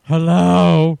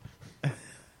 Hello?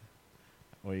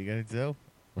 What are you going to do?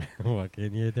 What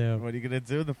can you do? What are you going to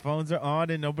do? The phones are on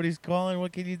and nobody's calling.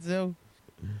 What can you do?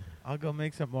 I'll go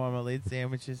make some marmalade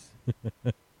sandwiches.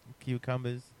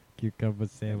 Cucumbers. Cucumber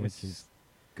sandwiches.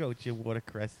 Goat your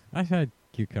watercress. I've had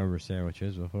cucumber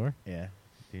sandwiches before. Yeah.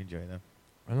 Do you enjoy them?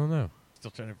 I don't know.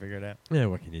 Still trying to figure it out. Yeah,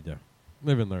 what can you do?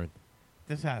 Live and learn.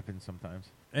 This happens sometimes.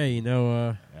 Hey, you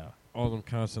know, Yeah. all them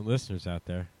constant listeners out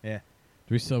there. Yeah.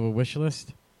 Do we still have a wish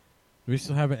list? Do we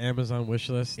still have an Amazon wish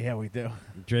list? Yeah, we do.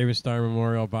 Draven Star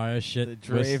Memorial bias shit. The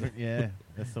Draven, yeah,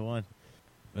 that's the one.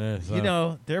 So, You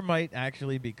know, there might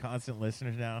actually be constant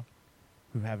listeners now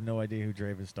who have no idea who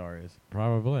Draven Star is.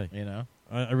 Probably. You know?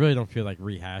 I really don't feel like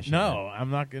rehashing No, it. I'm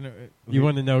not going to. You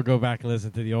want to know, go back and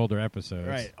listen to the older episodes.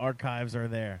 Right. Archives are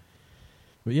there.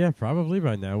 But yeah, probably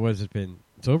by now. What has it been?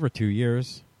 It's over 2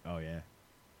 years. Oh, yeah.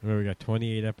 Where we got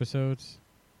 28 episodes.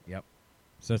 Yep.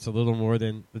 So that's a little more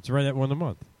than, it's right at one a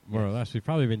month, more or less. We've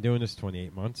probably been doing this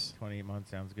 28 months. 28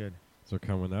 months sounds good. So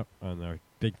coming up on our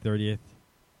big 30th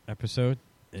episode.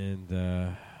 And,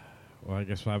 well, I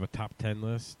guess we'll have a top 10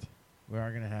 list. We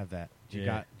are going to have that. Do you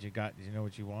know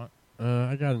what you want?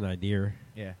 I got an idea.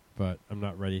 Yeah. But I'm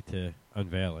not ready to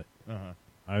unveil it. Uh-huh.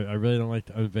 I really don't like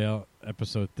to unveil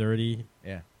episode 30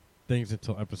 things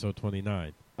until episode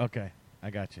 29. Okay. I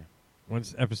got you.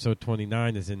 Once episode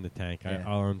 29 is in the tank,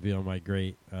 I'll unveil my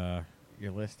great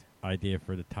your list idea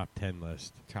for the top 10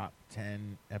 list. Top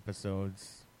 10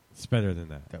 episodes. It's better than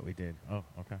that. We did. Oh,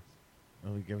 okay.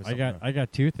 Well, give us I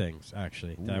got 2 things,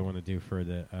 actually, that I want to do for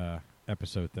the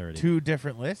episode 30. 2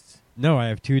 different lists? No, I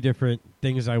have 2 different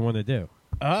things I want to do.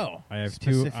 Oh. I have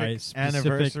specific 2 specific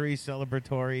anniversary,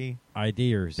 celebratory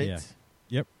ideas. bits?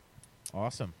 Yeah. Yep.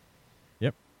 Awesome.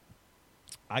 Yep.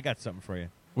 I got something for you.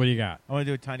 What do you got? I want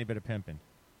to do a tiny bit of pimping.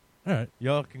 All right.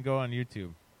 Y'all can go on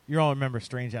YouTube. You all remember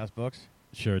Strange House Books?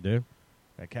 Sure do.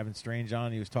 Got Kevin Strange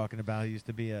on. He was talking about he used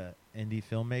to be a indie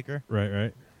filmmaker.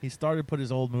 Right. He started to put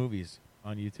his old movies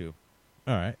on YouTube.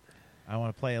 All right. I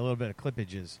want to play a little bit of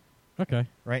clippages Okay.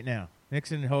 right now.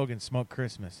 Nixon and Hogan Smoke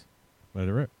Christmas. Let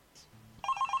it rip.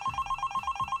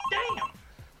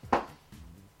 Damn!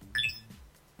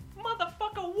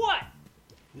 Motherfucker, what?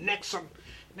 Nixon,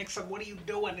 what are you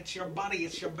doing? It's your buddy.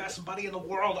 It's your best buddy in the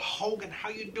world. Hogan, how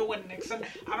you doing, Nixon?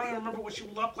 I don't even remember what you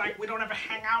look like. We don't ever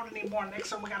hang out anymore,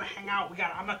 Nixon. We gotta hang out.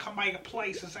 I'm gonna come by your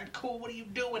place. Is that cool? What are you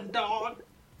doing, dog?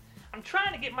 I'm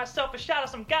trying to get myself a shot of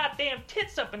some goddamn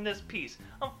tits up in this piece.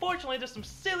 Unfortunately, there's some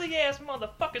silly-ass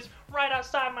motherfuckers right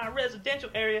outside my residential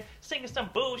area singing some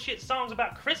bullshit songs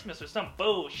about Christmas or some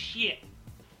bullshit.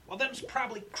 Well, them's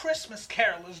probably Christmas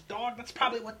carolers, dog. That's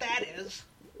probably what that is.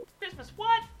 Christmas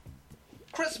what?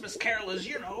 Christmas carolers,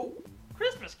 you know.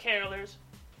 Christmas carolers?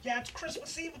 Yeah, it's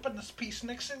Christmas Eve up in this piece,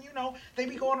 Nixon. You know, they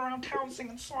be going around town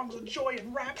singing songs of joy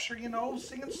and rapture, you know,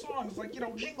 singing songs like,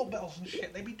 jingle bells and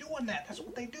shit. They be doing that. That's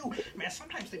what they do. Man,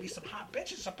 sometimes they be some hot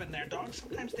bitches up in there, dog.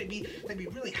 Sometimes they be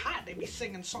really hot. They be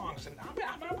singing songs. And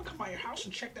I'm gonna come by your house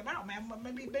and check them out, man.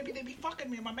 Maybe they be fucking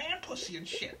me and my man pussy and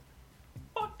shit.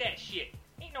 Fuck that shit.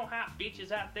 Ain't no hot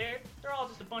bitches out there. They're all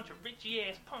just a bunch of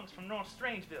richy-ass punks from North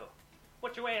Strangeville.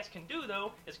 What your ass can do,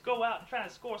 though, is go out and try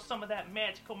to score some of that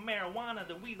magical marijuana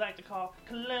that we like to call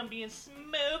Colombian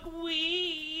smoke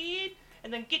weed,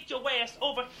 and then get your ass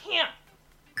over here.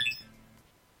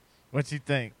 What you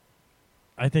think?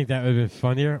 I think that would have been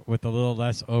funnier with a little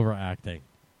less overacting.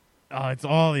 Oh, it's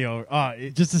all the over. Oh,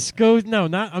 just a scope. No,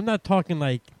 I'm not talking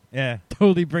like yeah.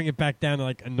 Totally bring it back down to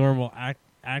like a normal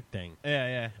acting.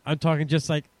 Yeah. I'm talking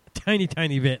just like a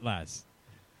tiny bit less.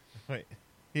 Wait,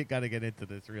 you got to get into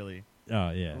this really.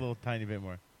 Oh yeah. A little tiny bit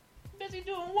more. Busy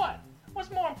doing what? What's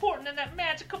more important than that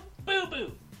magical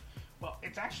boo-boo? Well,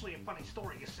 it's actually a funny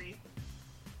story, you see.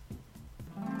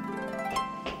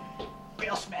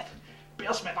 Bill Smith.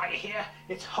 Bill Smith, are you here?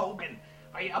 It's Hogan.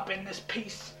 Are you up in this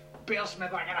piece? Bill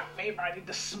Smith, I got a favor. I need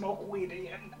to smoke weed. Are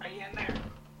you in there?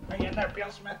 Are you in there, Bill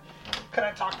Smith? Could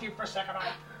I talk to you for a second?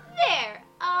 There,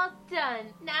 all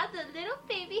done. Now the little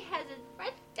baby has a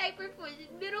fresh diaper for his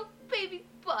little baby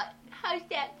butt. How's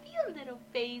that feel, little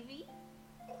baby?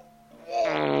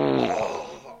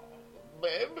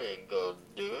 Baby, go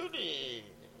duty.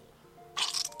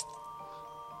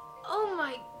 Oh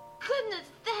my goodness,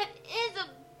 that is a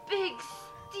big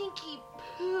stinky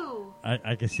poo.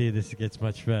 I can see this gets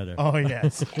much better. Oh,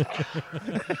 yes.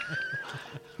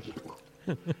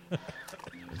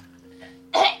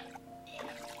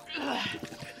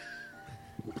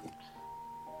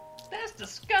 That's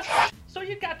disgusting. So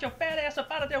you got your fat ass up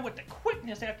out of there with the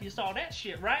quickness after you saw that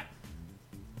shit, right?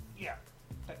 Yeah,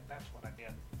 that's what I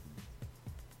did.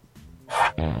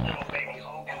 Little baby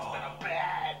Hogan's been a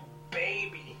bad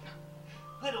baby.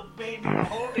 Little baby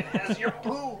Hogan has your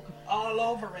poo all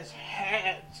over his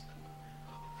hands.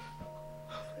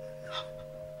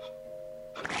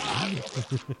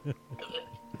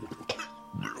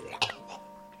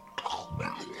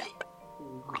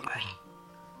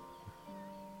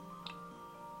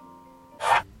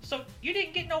 So you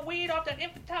didn't get no weed off that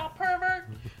infantile pervert?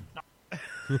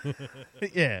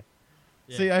 Yeah.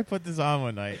 See, I put this on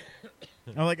one night.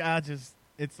 I'm like,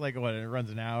 it's like, what, it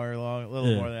runs an hour long, a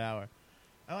little more than an hour.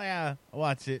 I'm like, I'll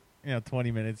watch it,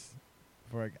 20 minutes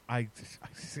before I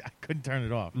couldn't turn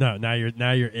it off. No, now you're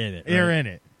in it. You're right? in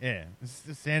it, yeah.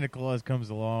 Santa Claus comes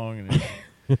along,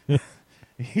 and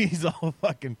he's all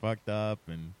fucking fucked up,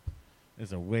 and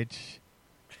there's a witch,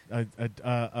 a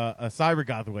cyber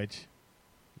goth witch,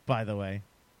 by the way.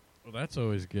 Well, that's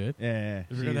always good. Yeah.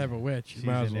 If we're going to have a witch, she's you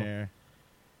might as in well. there.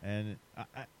 And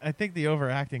I think the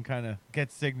overacting kind of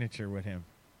gets signature with him.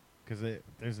 Because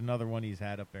there's another one he's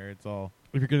had up there. It's all...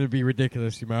 If you're going to be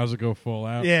ridiculous, you might as well go full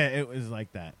out. Yeah, it was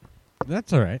like that.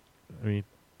 That's all right. I mean,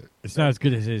 it's not as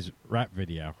good as his rap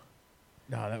video.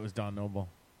 No, that was Don Noble.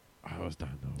 Oh, it was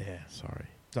Don Noble. Yeah. Sorry.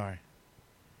 Sorry.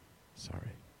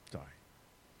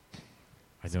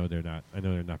 I know they're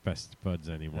not best buds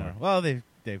anymore. No. Well, they've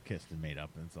kissed and made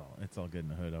up. It's all good in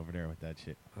the hood over there with that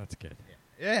shit. That's good.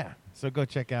 Yeah. So go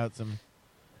check out some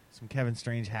Kevin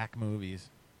Strange hack movies.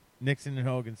 Nixon and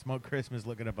Hogan Smoke Christmas.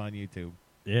 Look it up on YouTube.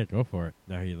 Yeah, go for it.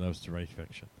 Now he loves to write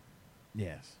fiction.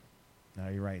 Yes. Now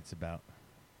he writes about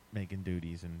making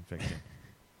duties and fiction.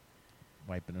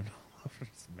 Wiping it all over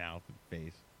his mouth and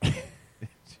face.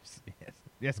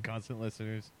 Yes, constant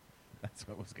listeners. That's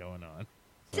what was going on.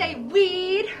 Say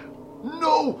weed.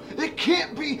 No, it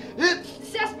can't be. It's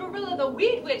Sarsaparilla the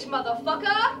weed witch,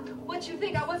 motherfucker. What, you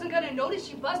think I wasn't gonna notice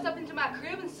you bust up into my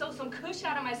crib and stole some kush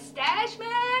out of my stash,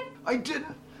 man? I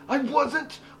didn't. I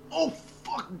wasn't. Oh,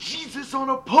 fuck Jesus on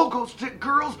a pogo stick,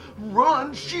 girls.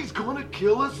 Run, she's gonna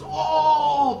kill us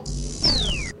all.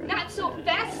 Not so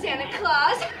fast, Santa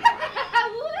Claus.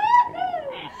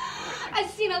 I've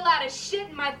seen a lot of shit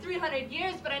in my 300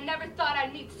 years, but I never thought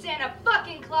I'd meet Santa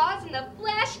fucking Claus in the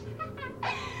flesh.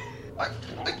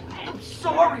 I'm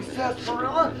sorry,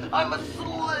 Sarsaparilla. I'm a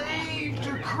slave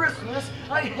to Christmas.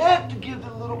 I have to give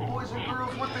the little boys and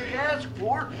girls what they ask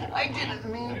for. I didn't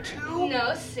mean to.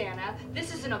 No, Santa.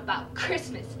 This isn't about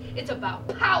Christmas. It's about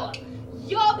power.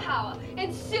 Your power.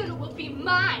 And soon it will be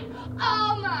mine.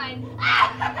 All mine.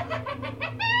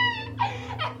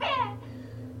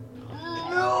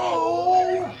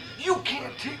 No! You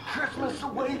can't take Christmas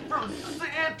away from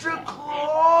Santa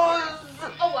Claus!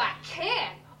 Oh, I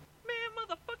can. Man,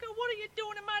 motherfucker, what are you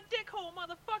doing in my dick hole,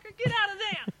 motherfucker? Get out of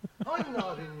there! I'm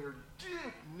not in your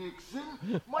dick,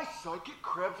 Nixon. My psychic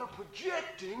crabs are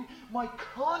projecting my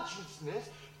consciousness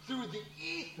through the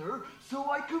ether so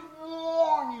I could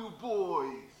warn you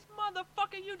boys.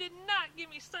 Motherfucker, you did not give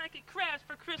me psychic crabs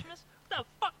for Christmas. What the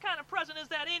fuck kind of present is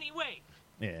that anyway?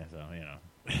 Yeah, so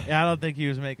Yeah, I don't think he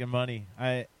was making money.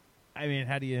 I mean,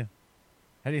 how do you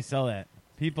sell that?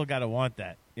 People got to want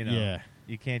that, Yeah.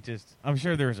 You can't just. I'm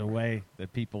sure there's a way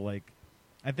that people like.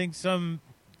 I think some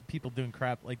people doing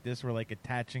crap like this were like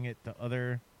attaching it to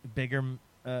other bigger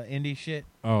indie shit,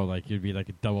 Oh, like you'd be like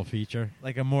a double feature?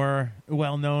 like a more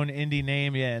well-known indie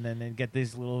name, yeah, and then they get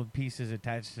these little pieces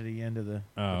attached to the end of the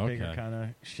bigger okay. kind of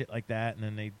shit like that, and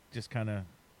then they just kind of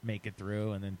make it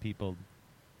through, and then people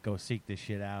go seek this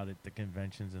shit out at the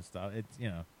conventions and stuff. It's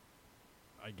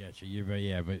I get you. But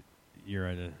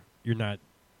you're not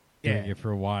doing it for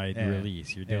a wide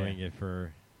release. You're doing it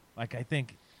for like I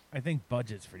think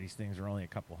budgets for these things are only a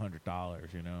couple $100.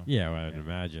 Yeah, well, I would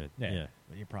imagine. Yeah.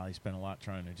 But you probably spend a lot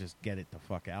trying to just get it the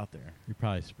fuck out there. You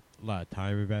probably a lot of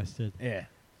time invested. Yeah.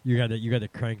 You gotta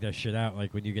crank that shit out.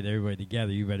 Like when you get everybody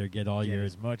together, you better get all Get your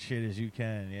as much shit as you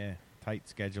can. Yeah. tight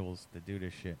schedules to do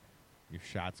this shit. Your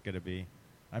shot's gonna be.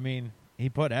 I mean, he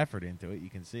put effort into it. You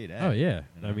can see that. Oh yeah,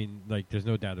 you know? I mean, like, there's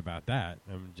no doubt about that.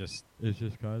 It's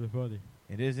just kind of funny.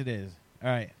 It is. All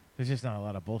right. There's just not a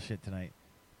lot of bullshit today.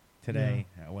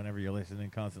 Whenever you're listening,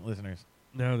 constant listeners.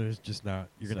 No, there's just not.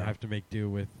 You're gonna have to make do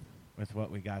with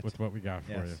what we got. With what we got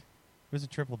for you. It was a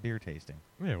triple beer tasting.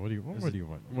 Yeah. What do you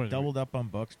want? Doubled up on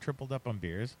books, tripled up on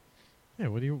beers. Yeah.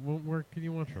 What more can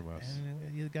you want from us?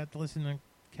 And you got to listen to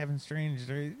Kevin Strange.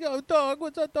 Yo, dog,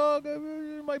 what's up, dog?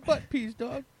 My butt piece,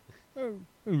 dog.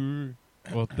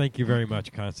 Well, thank you very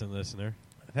much, constant listener.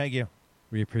 Thank you.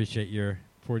 We appreciate your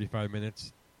 45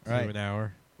 minutes to Right. an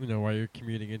hour. While you're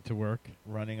commuting into work.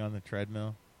 Running on the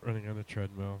treadmill.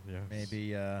 Yes.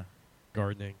 Maybe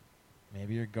gardening.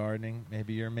 Maybe you're gardening.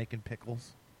 Maybe you're making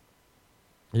pickles.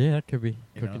 Yeah, that could be.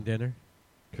 You Cooking know? dinner.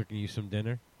 Cooking you some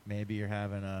dinner. Maybe you're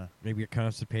having Maybe you're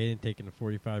constipated and taking a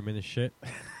 45-minute shit.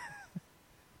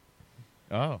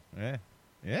 Oh, yeah.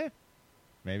 Yeah.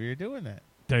 Maybe you're doing that.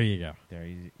 There you go. There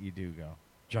you do go.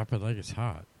 Drop it like it's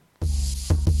hot.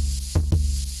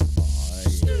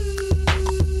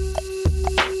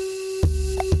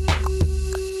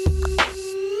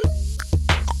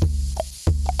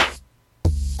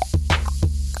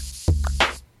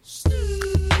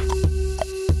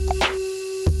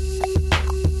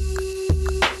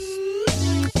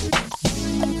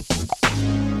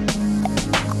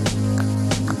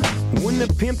 The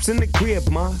pimps in the crib,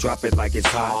 ma. Drop it like it's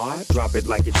hot. Drop it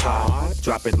like it's hot.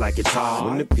 Drop it like it's hot.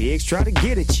 When the pigs try to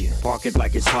get at you, park it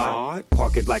like it's hot.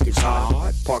 Park it like it's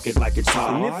hot. Park it like it's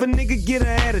hot. And if a nigga get an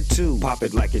attitude, pop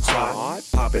it like it's hot.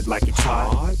 Pop it like it's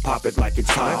hot. Pop it like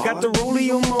it's hot. I got the rollie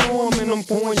on my arm and I'm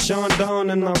pouring Sean Don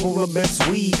and I roll the best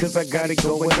weed cause I got it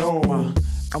going on.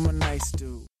 I'm a nice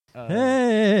dude.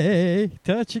 Hey,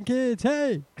 touching kids,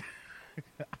 hey.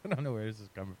 I don't know where this is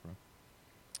coming from.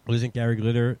 Isn't Gary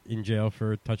Glitter in jail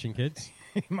for touching kids?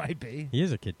 He might be. He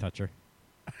is a kid toucher.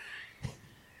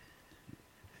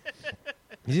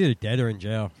 He's either dead or in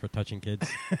jail for touching kids.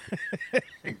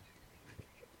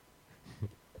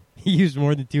 He used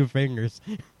more than 2 fingers.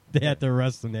 They had to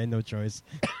arrest him. They had no choice.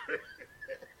 Man,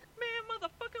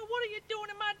 motherfucker, what are you doing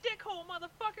in my dick hole,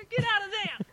 motherfucker? Get out of there!